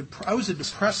from I was a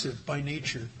depressive by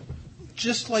nature,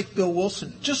 just like Bill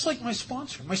Wilson, just like my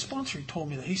sponsor. My sponsor told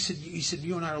me that. He said,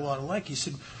 you and I are a lot alike. He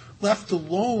said, left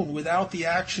alone without the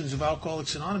actions of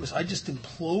Alcoholics Anonymous, I just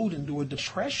implode into a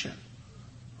depression,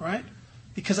 right?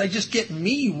 Because I just get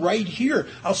me right here.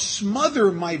 I'll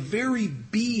smother my very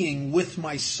being with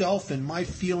myself and my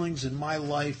feelings and my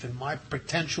life and my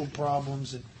potential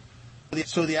problems. And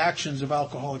so the actions of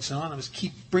Alcoholics Anonymous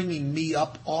keep bringing me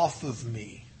up off of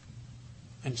me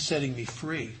and setting me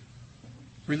free,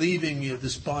 relieving me of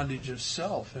this bondage of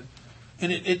self.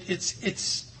 And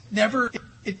it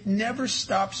never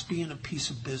stops being a piece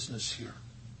of business here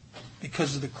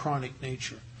because of the chronic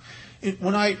nature.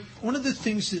 One of the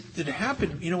things that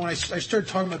happened, when I started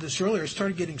talking about this earlier, I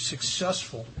started getting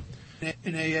successful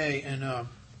in AA, and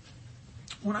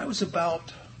when I was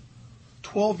about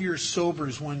 12 years sober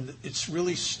is when it's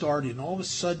really started, and all of a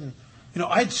sudden,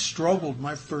 I'd struggled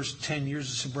my first 10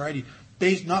 years of sobriety,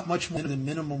 based not much more than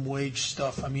minimum wage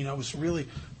stuff. I mean, I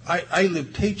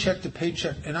lived paycheck to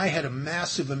paycheck, and I had a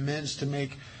massive amends to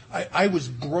make. I was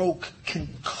broke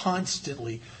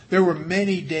constantly. There were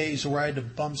many days where I had to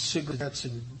bum cigarettes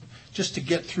and just to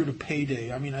get through to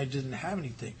payday. I mean, I didn't have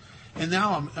anything. And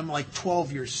now I'm like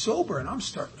 12 years sober, and I'm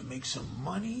starting to make some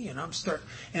money, and I'm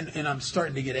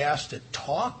starting to get asked to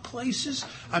talk places.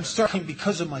 I'm starting,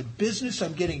 because of my business,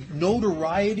 I'm getting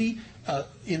notoriety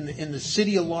in the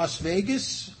city of Las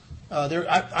Vegas.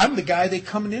 I'm the guy they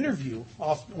come and interview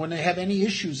when they have any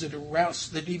issues that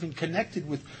even connected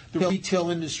with the retail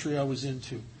industry I was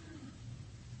into.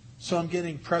 So I'm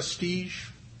getting prestige,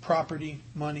 property,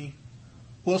 money.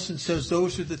 Wilson says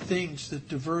those are the things that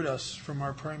divert us from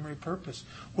our primary purpose.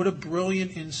 What a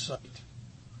brilliant insight.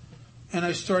 And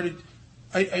I started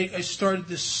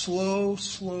this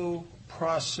slow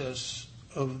process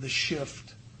of the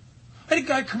shift. I had a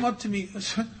guy come up to me.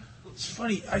 It's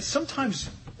funny. Sometimes,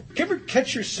 you ever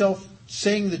catch yourself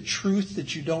saying the truth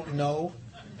that you don't know,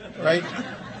 right?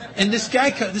 And this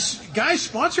guy's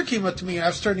sponsor came up to me, and I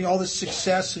was starting all this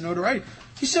success and notoriety.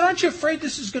 He said, aren't you afraid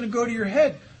this is going to go to your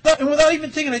head? And without even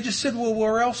thinking, I just said, well,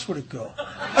 where else would it go?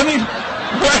 I mean,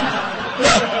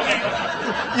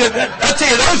 I'll tell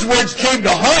you, those words came to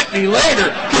haunt me later,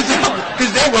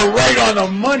 because they were right on the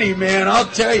money, man, I'll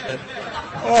tell you.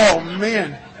 Oh,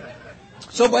 man.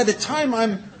 So by the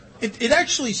time it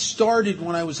actually started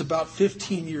when I was about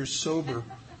 15 years sober.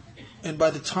 And by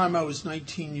the time I was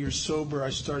 19 years sober, I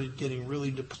started getting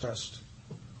really depressed.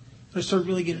 I started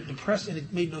really getting depressed, and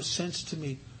it made no sense to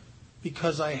me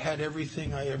because I had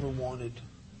everything I ever wanted.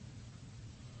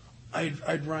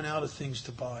 I'd run out of things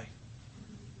to buy.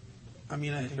 I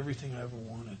mean, I had everything I ever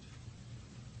wanted.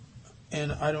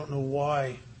 And I don't know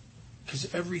why,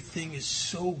 because everything is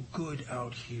so good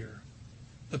out here.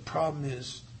 The problem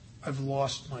is I've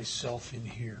lost myself in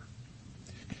here.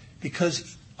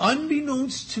 Because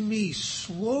unbeknownst to me,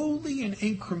 slowly and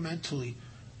incrementally,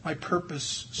 my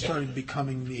purpose started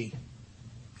becoming me,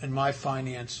 and my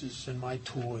finances, and my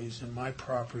toys, and my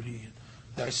property, and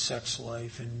my sex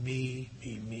life, and me.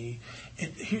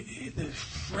 And here, the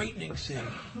frightening thing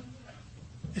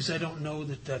is I don't know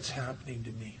that that's happening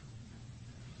to me.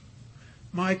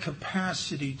 My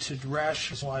capacity to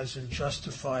rationalize and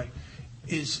justify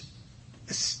is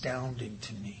astounding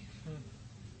to me.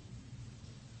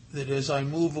 That as I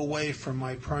move away from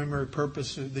my primary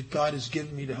purpose that God has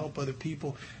given me to help other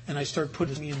people, and I start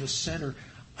putting me in the center,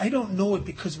 I don't know it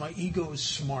because my ego is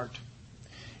smart.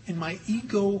 And my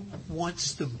ego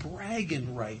wants the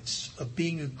bragging rights of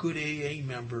being a good AA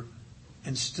member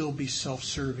and still be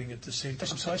self-serving at the same time.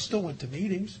 So I still went to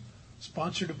meetings,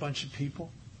 sponsored a bunch of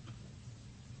people.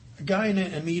 A guy in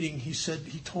a meeting, he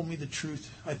told me the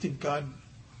truth. I think God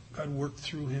worked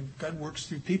through him. God works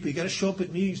through people. You got to show up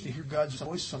at meetings to hear God's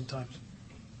voice sometimes.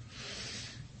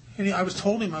 And I was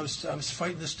told him I was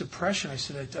fighting this depression. I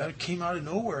said I came out of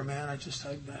nowhere, man. I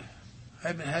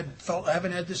haven't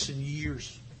had this in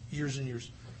years and years.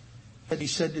 And he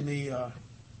said to me,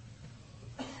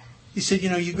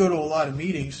 you go to a lot of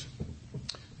meetings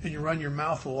and you run your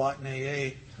mouth a lot in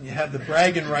AA, and you have the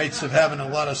bragging rights of having a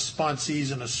lot of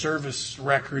sponsees and a service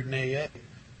record in AA.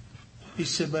 He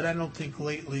said, but I don't think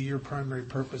lately your primary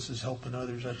purpose is helping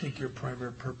others. I think your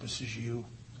primary purpose is you.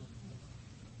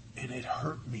 And it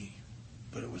hurt me,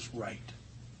 but it was right.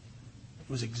 It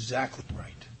was exactly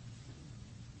right.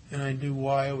 And I knew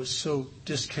why I was so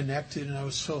disconnected, and I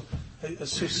was so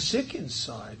sick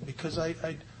inside, because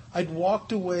I'd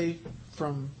walked away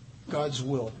from God's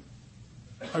will.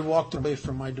 I walked away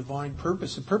from my divine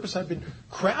purpose, the purpose I've been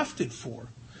crafted for.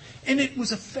 And it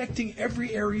was affecting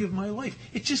every area of my life.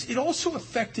 It also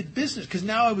affected business, because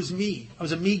now I was me. I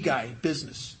was a me guy in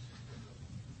business.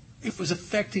 It was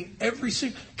affecting every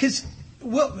single... Because,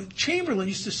 Chamberlain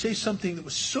used to say something that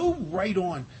was so right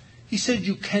on. He said,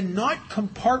 you cannot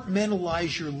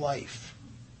compartmentalize your life.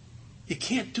 You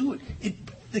can't do it.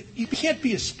 You can't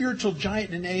be a spiritual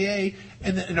giant in AA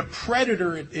and a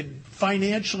predator in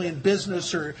financially in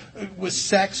business or with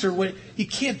sex or what. You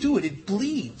can't do it. It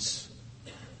bleeds.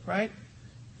 Right?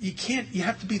 You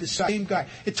have to be the same guy.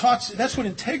 That's what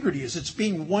integrity is. It's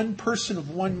being one person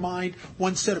of one mind,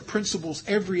 one set of principles,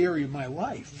 every area of my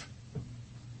life.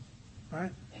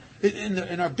 Right?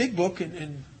 In our big book,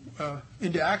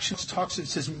 Into Actions, it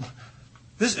says,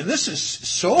 this is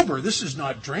sober, this is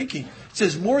not drinking. It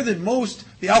says, more than most,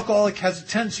 the alcoholic has a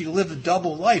tendency to live a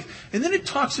double life. And then it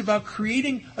talks about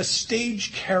creating a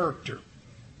stage character.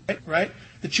 Right?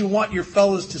 That you want your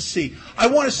fellows to see. I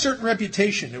want a certain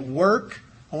reputation at work.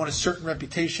 I want a certain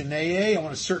reputation in AA. I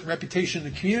want a certain reputation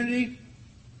in the community.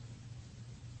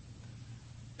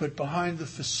 But behind the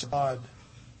facade,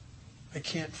 I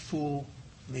can't fool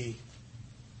me.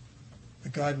 The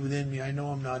God within me, I know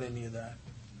I'm not any of that.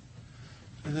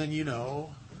 And then,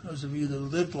 those of you that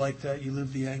lived like that, you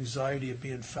lived the anxiety of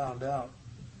being found out.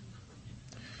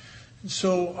 And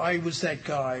so I was that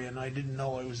guy, and I didn't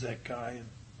know I was that guy. And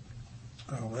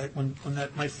when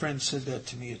my friend said that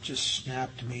to me, it just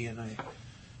snapped me, and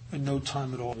in no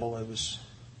time at all, I was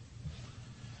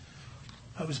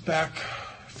back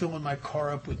filling my car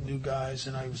up with new guys,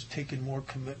 and I was taking more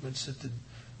commitments at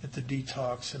the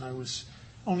detox, and I was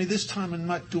only this time I'm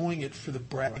not doing it for the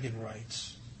bragging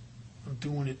rights. I'm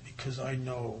doing it because I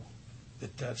know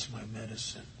that that's my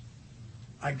medicine.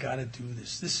 I got to do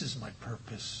this. This is my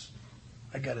purpose.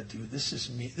 I got to do it. This is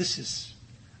me. This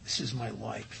is my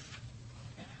life.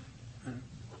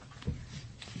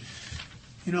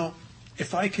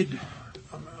 If I could,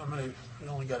 I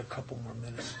only got a couple more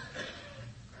minutes.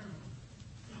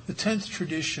 The 10th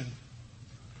tradition,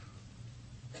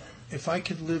 if I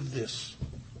could live this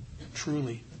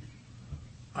truly,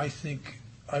 I think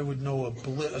I would know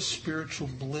a spiritual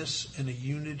bliss and a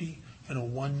unity and a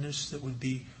oneness that would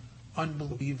be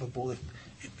unbelievable.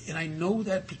 And I know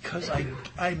that because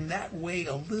I'm that way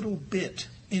a little bit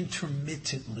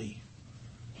intermittently,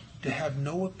 to have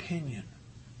no opinion.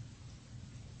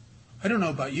 I don't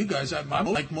know about you guys. I'm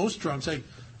like most drunks.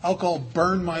 Alcohol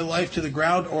burned my life to the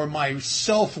ground, or my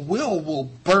self-will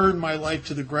burn my life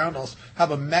to the ground. I'll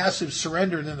have a massive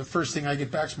surrender, and then the first thing I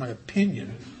get back is my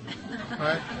opinion.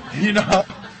 Right? You know?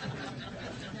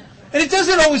 And it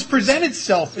doesn't always present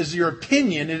itself as your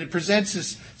opinion, and it presents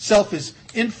itself as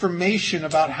information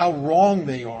about how wrong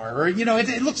they are. Or, you know,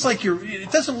 it looks like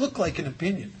it doesn't look like an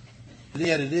opinion,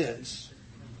 yet it is.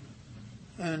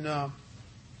 And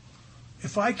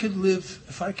if I could live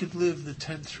the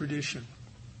 10th tradition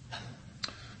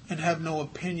and have no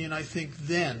opinion, I think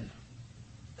then,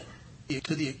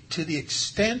 to the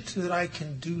extent that I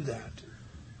can do that,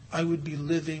 I would be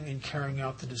living and carrying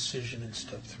out the decision in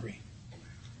step 3.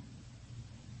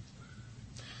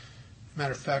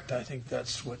 Matter of fact, I think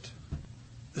that's what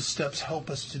the steps help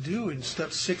us to do. In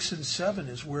step 6 and 7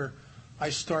 is where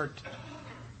I start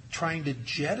trying to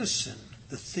jettison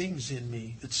the things in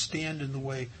me that stand in the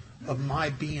way of my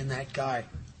being that guy.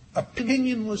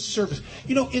 Opinionless service.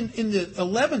 You know, in the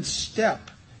 11th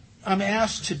step, I'm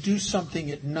asked to do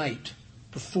something at night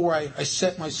before I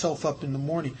set myself up in the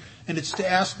morning. And it's to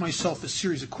ask myself a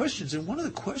series of questions. And one of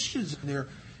the questions in there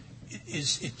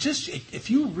is, if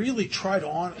you really try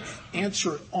to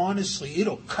answer it honestly,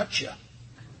 it'll cut you.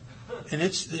 And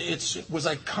was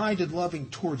I kind and loving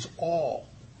towards all?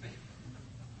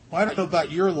 Well, I don't know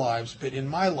about your lives, but in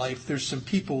my life, there's some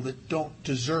people that don't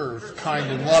deserve kind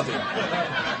and loving.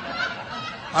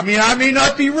 I mean, I may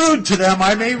not be rude to them.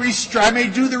 I may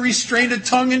do the restraint of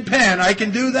tongue and pen. I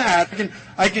can do that.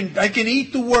 I can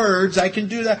eat the words. I can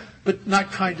do that, but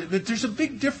not kind. But there's a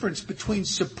big difference between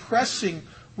suppressing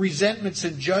resentments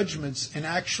and judgments and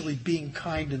actually being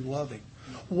kind and loving.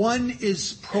 One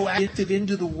is proactive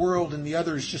into the world, and the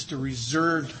other is just a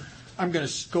reserved, I'm going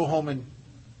to go home and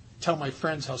tell my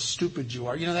friends how stupid you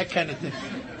are. You know, that kind of thing.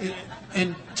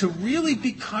 And to really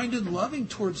be kind and loving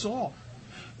towards all.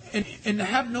 And to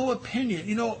have no opinion.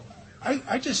 You know, I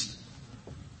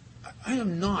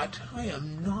am not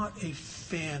a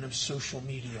fan of social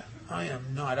media. I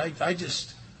am not.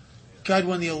 God,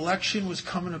 when the election was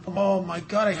coming up, oh my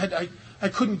God, I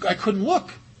couldn't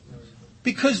look.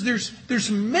 Because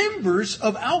there's members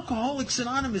of Alcoholics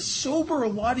Anonymous sober a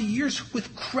lot of years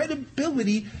with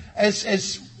credibility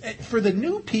as for the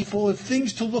new people of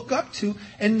things to look up to,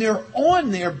 and they're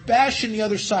on there bashing the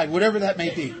other side, whatever that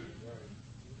may be.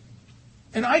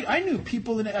 And I knew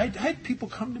people, and I had people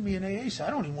come to me in AA say, I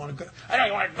don't even want to go to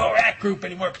that group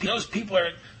anymore. Those people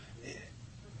are.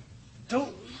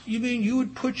 You mean you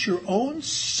would put your own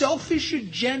selfish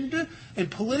agenda and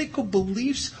political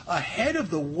beliefs ahead of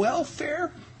the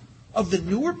welfare of the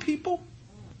newer people?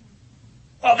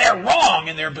 Well, they're wrong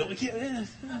in their beliefs.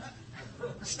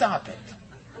 Stop it.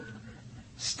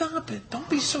 Stop it. Don't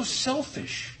be so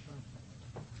selfish.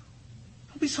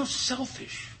 Don't be so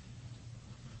selfish.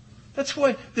 That's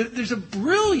why there's a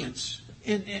brilliance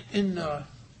in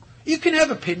you can have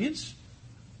opinions,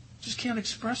 just can't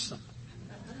express them.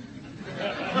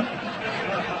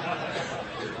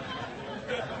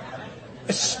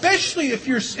 Especially if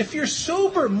you're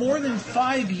sober more than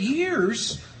 5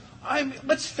 years.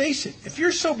 Let's face it. If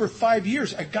you're sober 5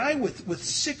 years, a guy with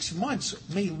 6 months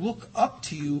may look up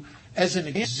to you as an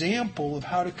example of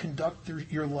how to conduct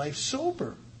your life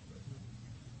sober.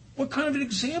 What kind of an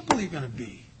example are you going to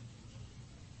be?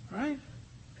 Right?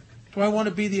 Do I want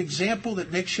to be the example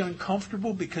that makes you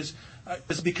uncomfortable because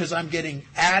I'm getting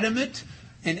adamant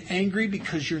and angry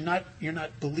because you're not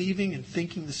believing and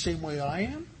thinking the same way I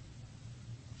am?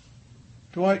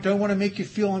 Do I want to make you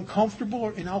feel uncomfortable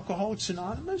in Alcoholics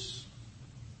Anonymous?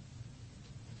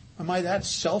 Am I that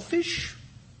selfish?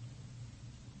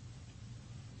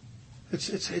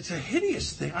 It's a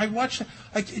hideous thing. I watch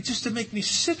it just to make me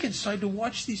sick inside to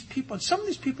watch these people. And some of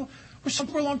these people were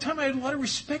sober for a long time. I had a lot of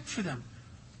respect for them.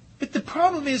 But the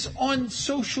problem is on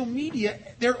social media,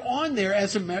 they're on there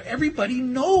as everybody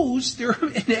knows they're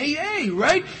in AA,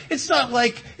 right? It's not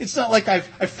like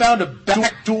I've found a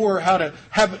back door how to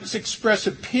express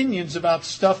opinions about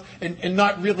stuff and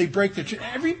not really break the truth.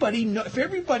 If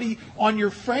everybody on your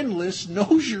friend list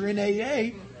knows you're in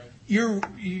AA,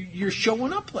 you're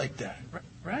showing up like that,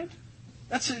 right?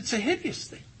 It's a hideous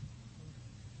thing.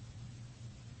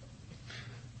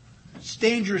 It's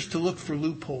dangerous to look for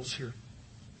loopholes here.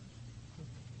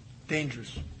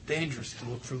 Dangerous to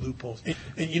look for loopholes.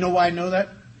 And you know why I know that?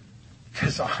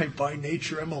 Because I, by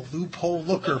nature, am a loophole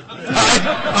looker.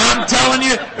 I'm telling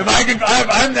you,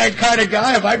 I'm that kind of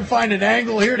guy. If I can find an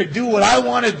angle here to do what I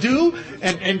want to do,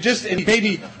 and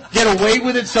maybe get away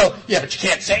with it. So, yeah, but you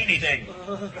can't say anything.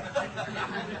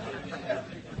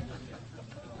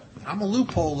 I'm a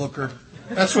loophole looker.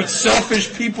 That's what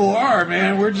selfish people are,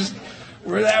 man.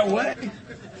 We're that way.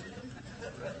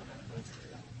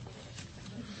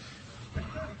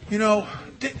 You know,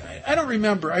 I don't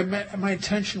remember. My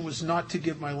intention was not to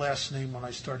give my last name when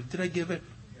I started. Did I give it?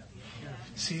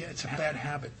 See, it's a bad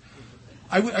habit.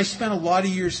 I spent a lot of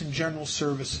years in general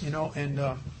service, and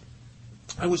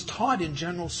I was taught in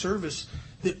general service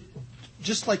that,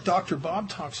 just like Dr. Bob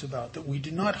talks about, that we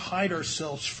do not hide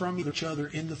ourselves from each other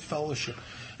in the fellowship.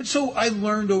 And so I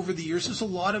learned over the years, as a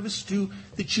lot of us do,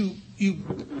 that you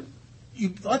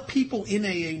let people in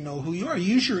AA know who you are.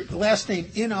 Use your last name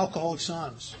in Alcoholics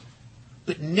Anonymous,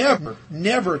 but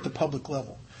never at the public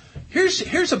level.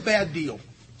 Here's a bad deal.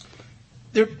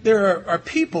 There are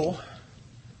people,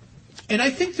 and I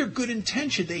think they're good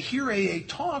intentioned. They hear AA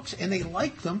talks and they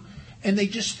like them, and they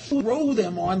just throw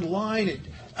them online.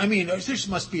 There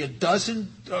must be a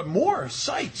dozen more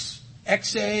sites,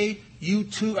 XA,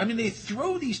 YouTube. They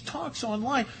throw these talks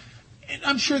online, and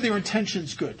I'm sure their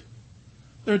intention's good.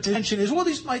 Their intention is, well,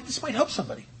 this might help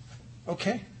somebody,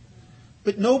 okay?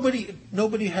 But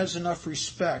nobody has enough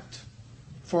respect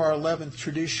for our 11th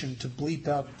tradition to bleep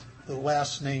out the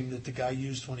last name that the guy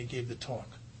used when he gave the talk.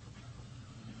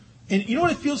 And you know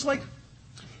what it feels like?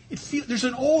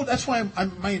 That's why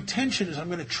my intention is I'm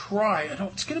going to try.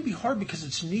 It's going to be hard because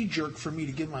it's knee-jerk for me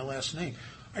to give my last name.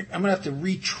 I'm going to have to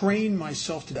retrain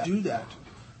myself to do that.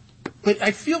 But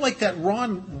I feel like that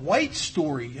Ron White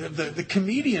story, the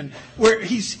comedian, where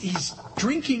he's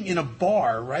drinking in a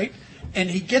bar, right? And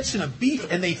he gets in a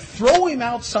beef, and they throw him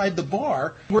outside the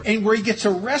bar, where he gets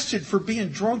arrested for being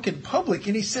drunk in public.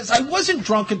 And he says, I wasn't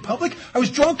drunk in public. I was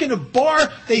drunk in a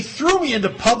bar. They threw me into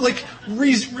public.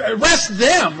 Arrest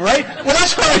them, right? Well,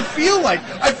 that's what I feel like.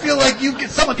 I feel like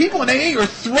some people in AA are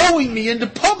throwing me into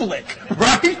public,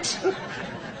 right?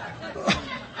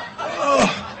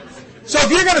 So if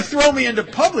you're going to throw me into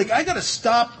public, I got to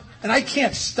stop, and I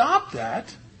can't stop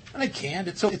that. And I can't.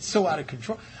 It's so out of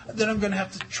control. Then I'm going to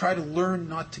have to try to learn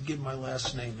not to give my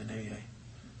last name in AA.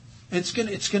 It's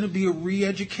going to be a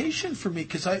re-education for me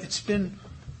because it's been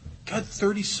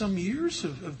 30 some years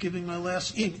of giving my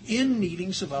last in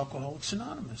meetings of Alcoholics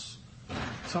Anonymous.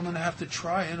 So I'm going to have to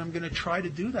try, and I'm going to try to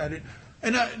do that.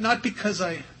 And not because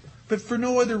but for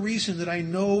no other reason that I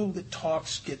know that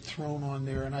talks get thrown on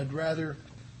there, and I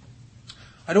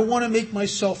don't want to make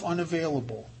myself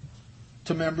unavailable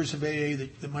to members of AA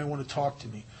that might want to talk to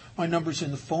me. My number's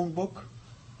in the phone book.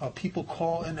 People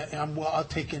call, and I'll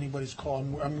take anybody's call.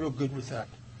 I'm real good with that.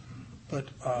 But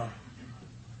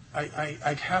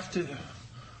I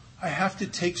have to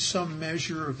take some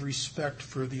measure of respect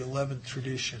for the 11th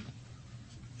tradition,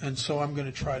 and so I'm going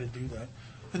to try to do that.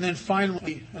 And then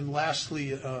finally and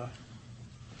lastly, the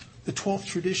 12th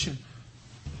tradition.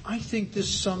 I think this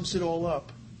sums it all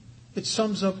up. It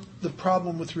sums up the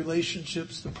problem with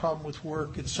relationships, the problem with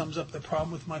work. It sums up the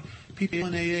problem with my people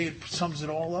in AA. It sums it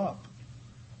all up.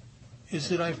 Is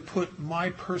that I've put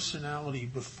my personality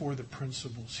before the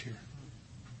principles here.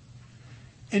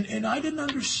 And I didn't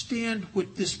understand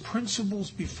what this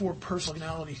principles before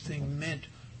personality thing meant.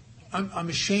 I'm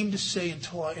ashamed to say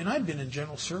and I've been in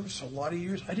general service a lot of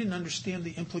years, I didn't understand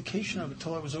the implication of it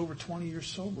until I was over 20 years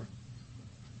sober.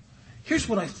 Here's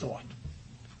what I thought.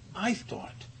 I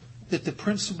thought that the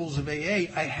principles of AA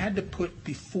I had to put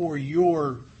before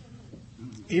your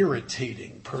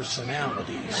irritating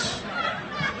personalities,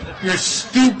 your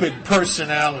stupid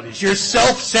personalities, your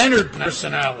self-centered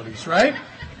personalities, right?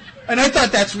 And I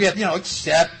thought that's we have,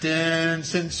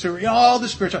 acceptance and all the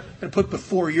spiritual, and put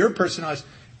before your personalities.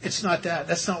 It's not that.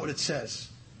 That's not what it says.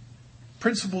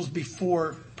 Principles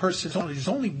before personality. There's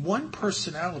only one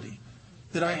personality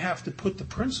that I have to put the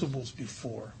principles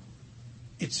before.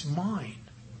 It's mine.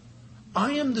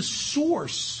 I am the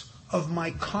source of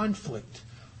my conflict.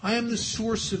 I am the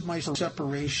source of my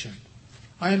separation.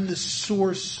 I am the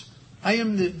source. I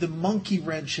am the monkey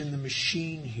wrench in the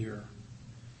machine here.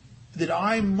 That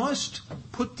I must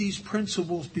put these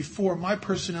principles before my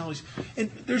personalities.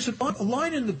 And there's a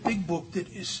line in the big book that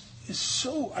is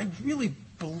so, I really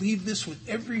believe this with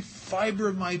every fiber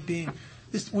of my being.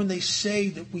 This, when they say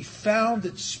that we found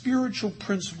that spiritual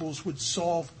principles would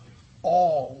solve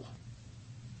all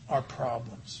our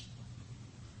problems.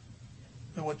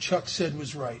 And what Chuck said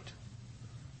was right.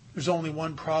 There's only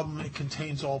one problem, and it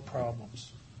contains all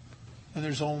problems. And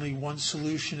there's only one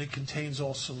solution, it contains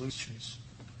all solutions.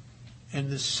 And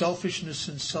this selfishness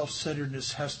and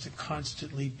self-centeredness has to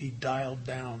constantly be dialed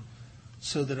down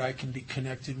so that I can be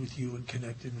connected with you and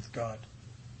connected with God.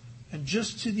 And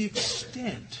just to the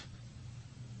extent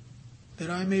that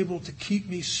I'm able to keep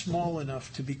me small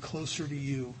enough to be closer to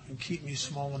you and keep me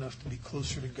small enough to be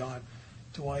closer to God,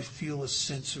 do I feel a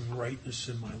sense of rightness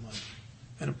in my life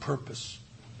and a purpose.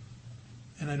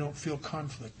 And I don't feel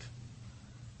conflict.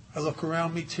 I look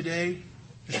around me today.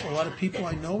 There's a lot of people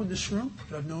I know in this room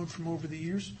that I've known from over the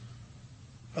years.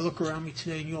 I look around me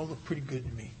today and you all look pretty good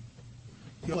to me.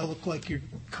 You all look like you're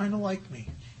kind of like me.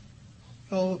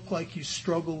 You all look like you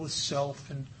struggle with self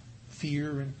and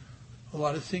fear and a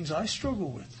lot of things I struggle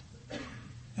with.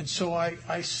 And so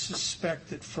I suspect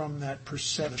that from that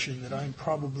perception that I'm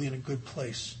probably in a good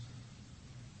place.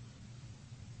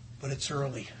 But it's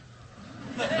early.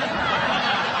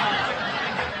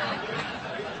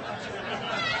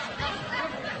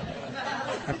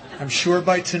 I'm sure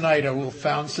by tonight I will have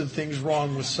found some things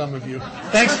wrong with some of you.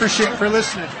 Thanks for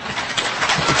listening.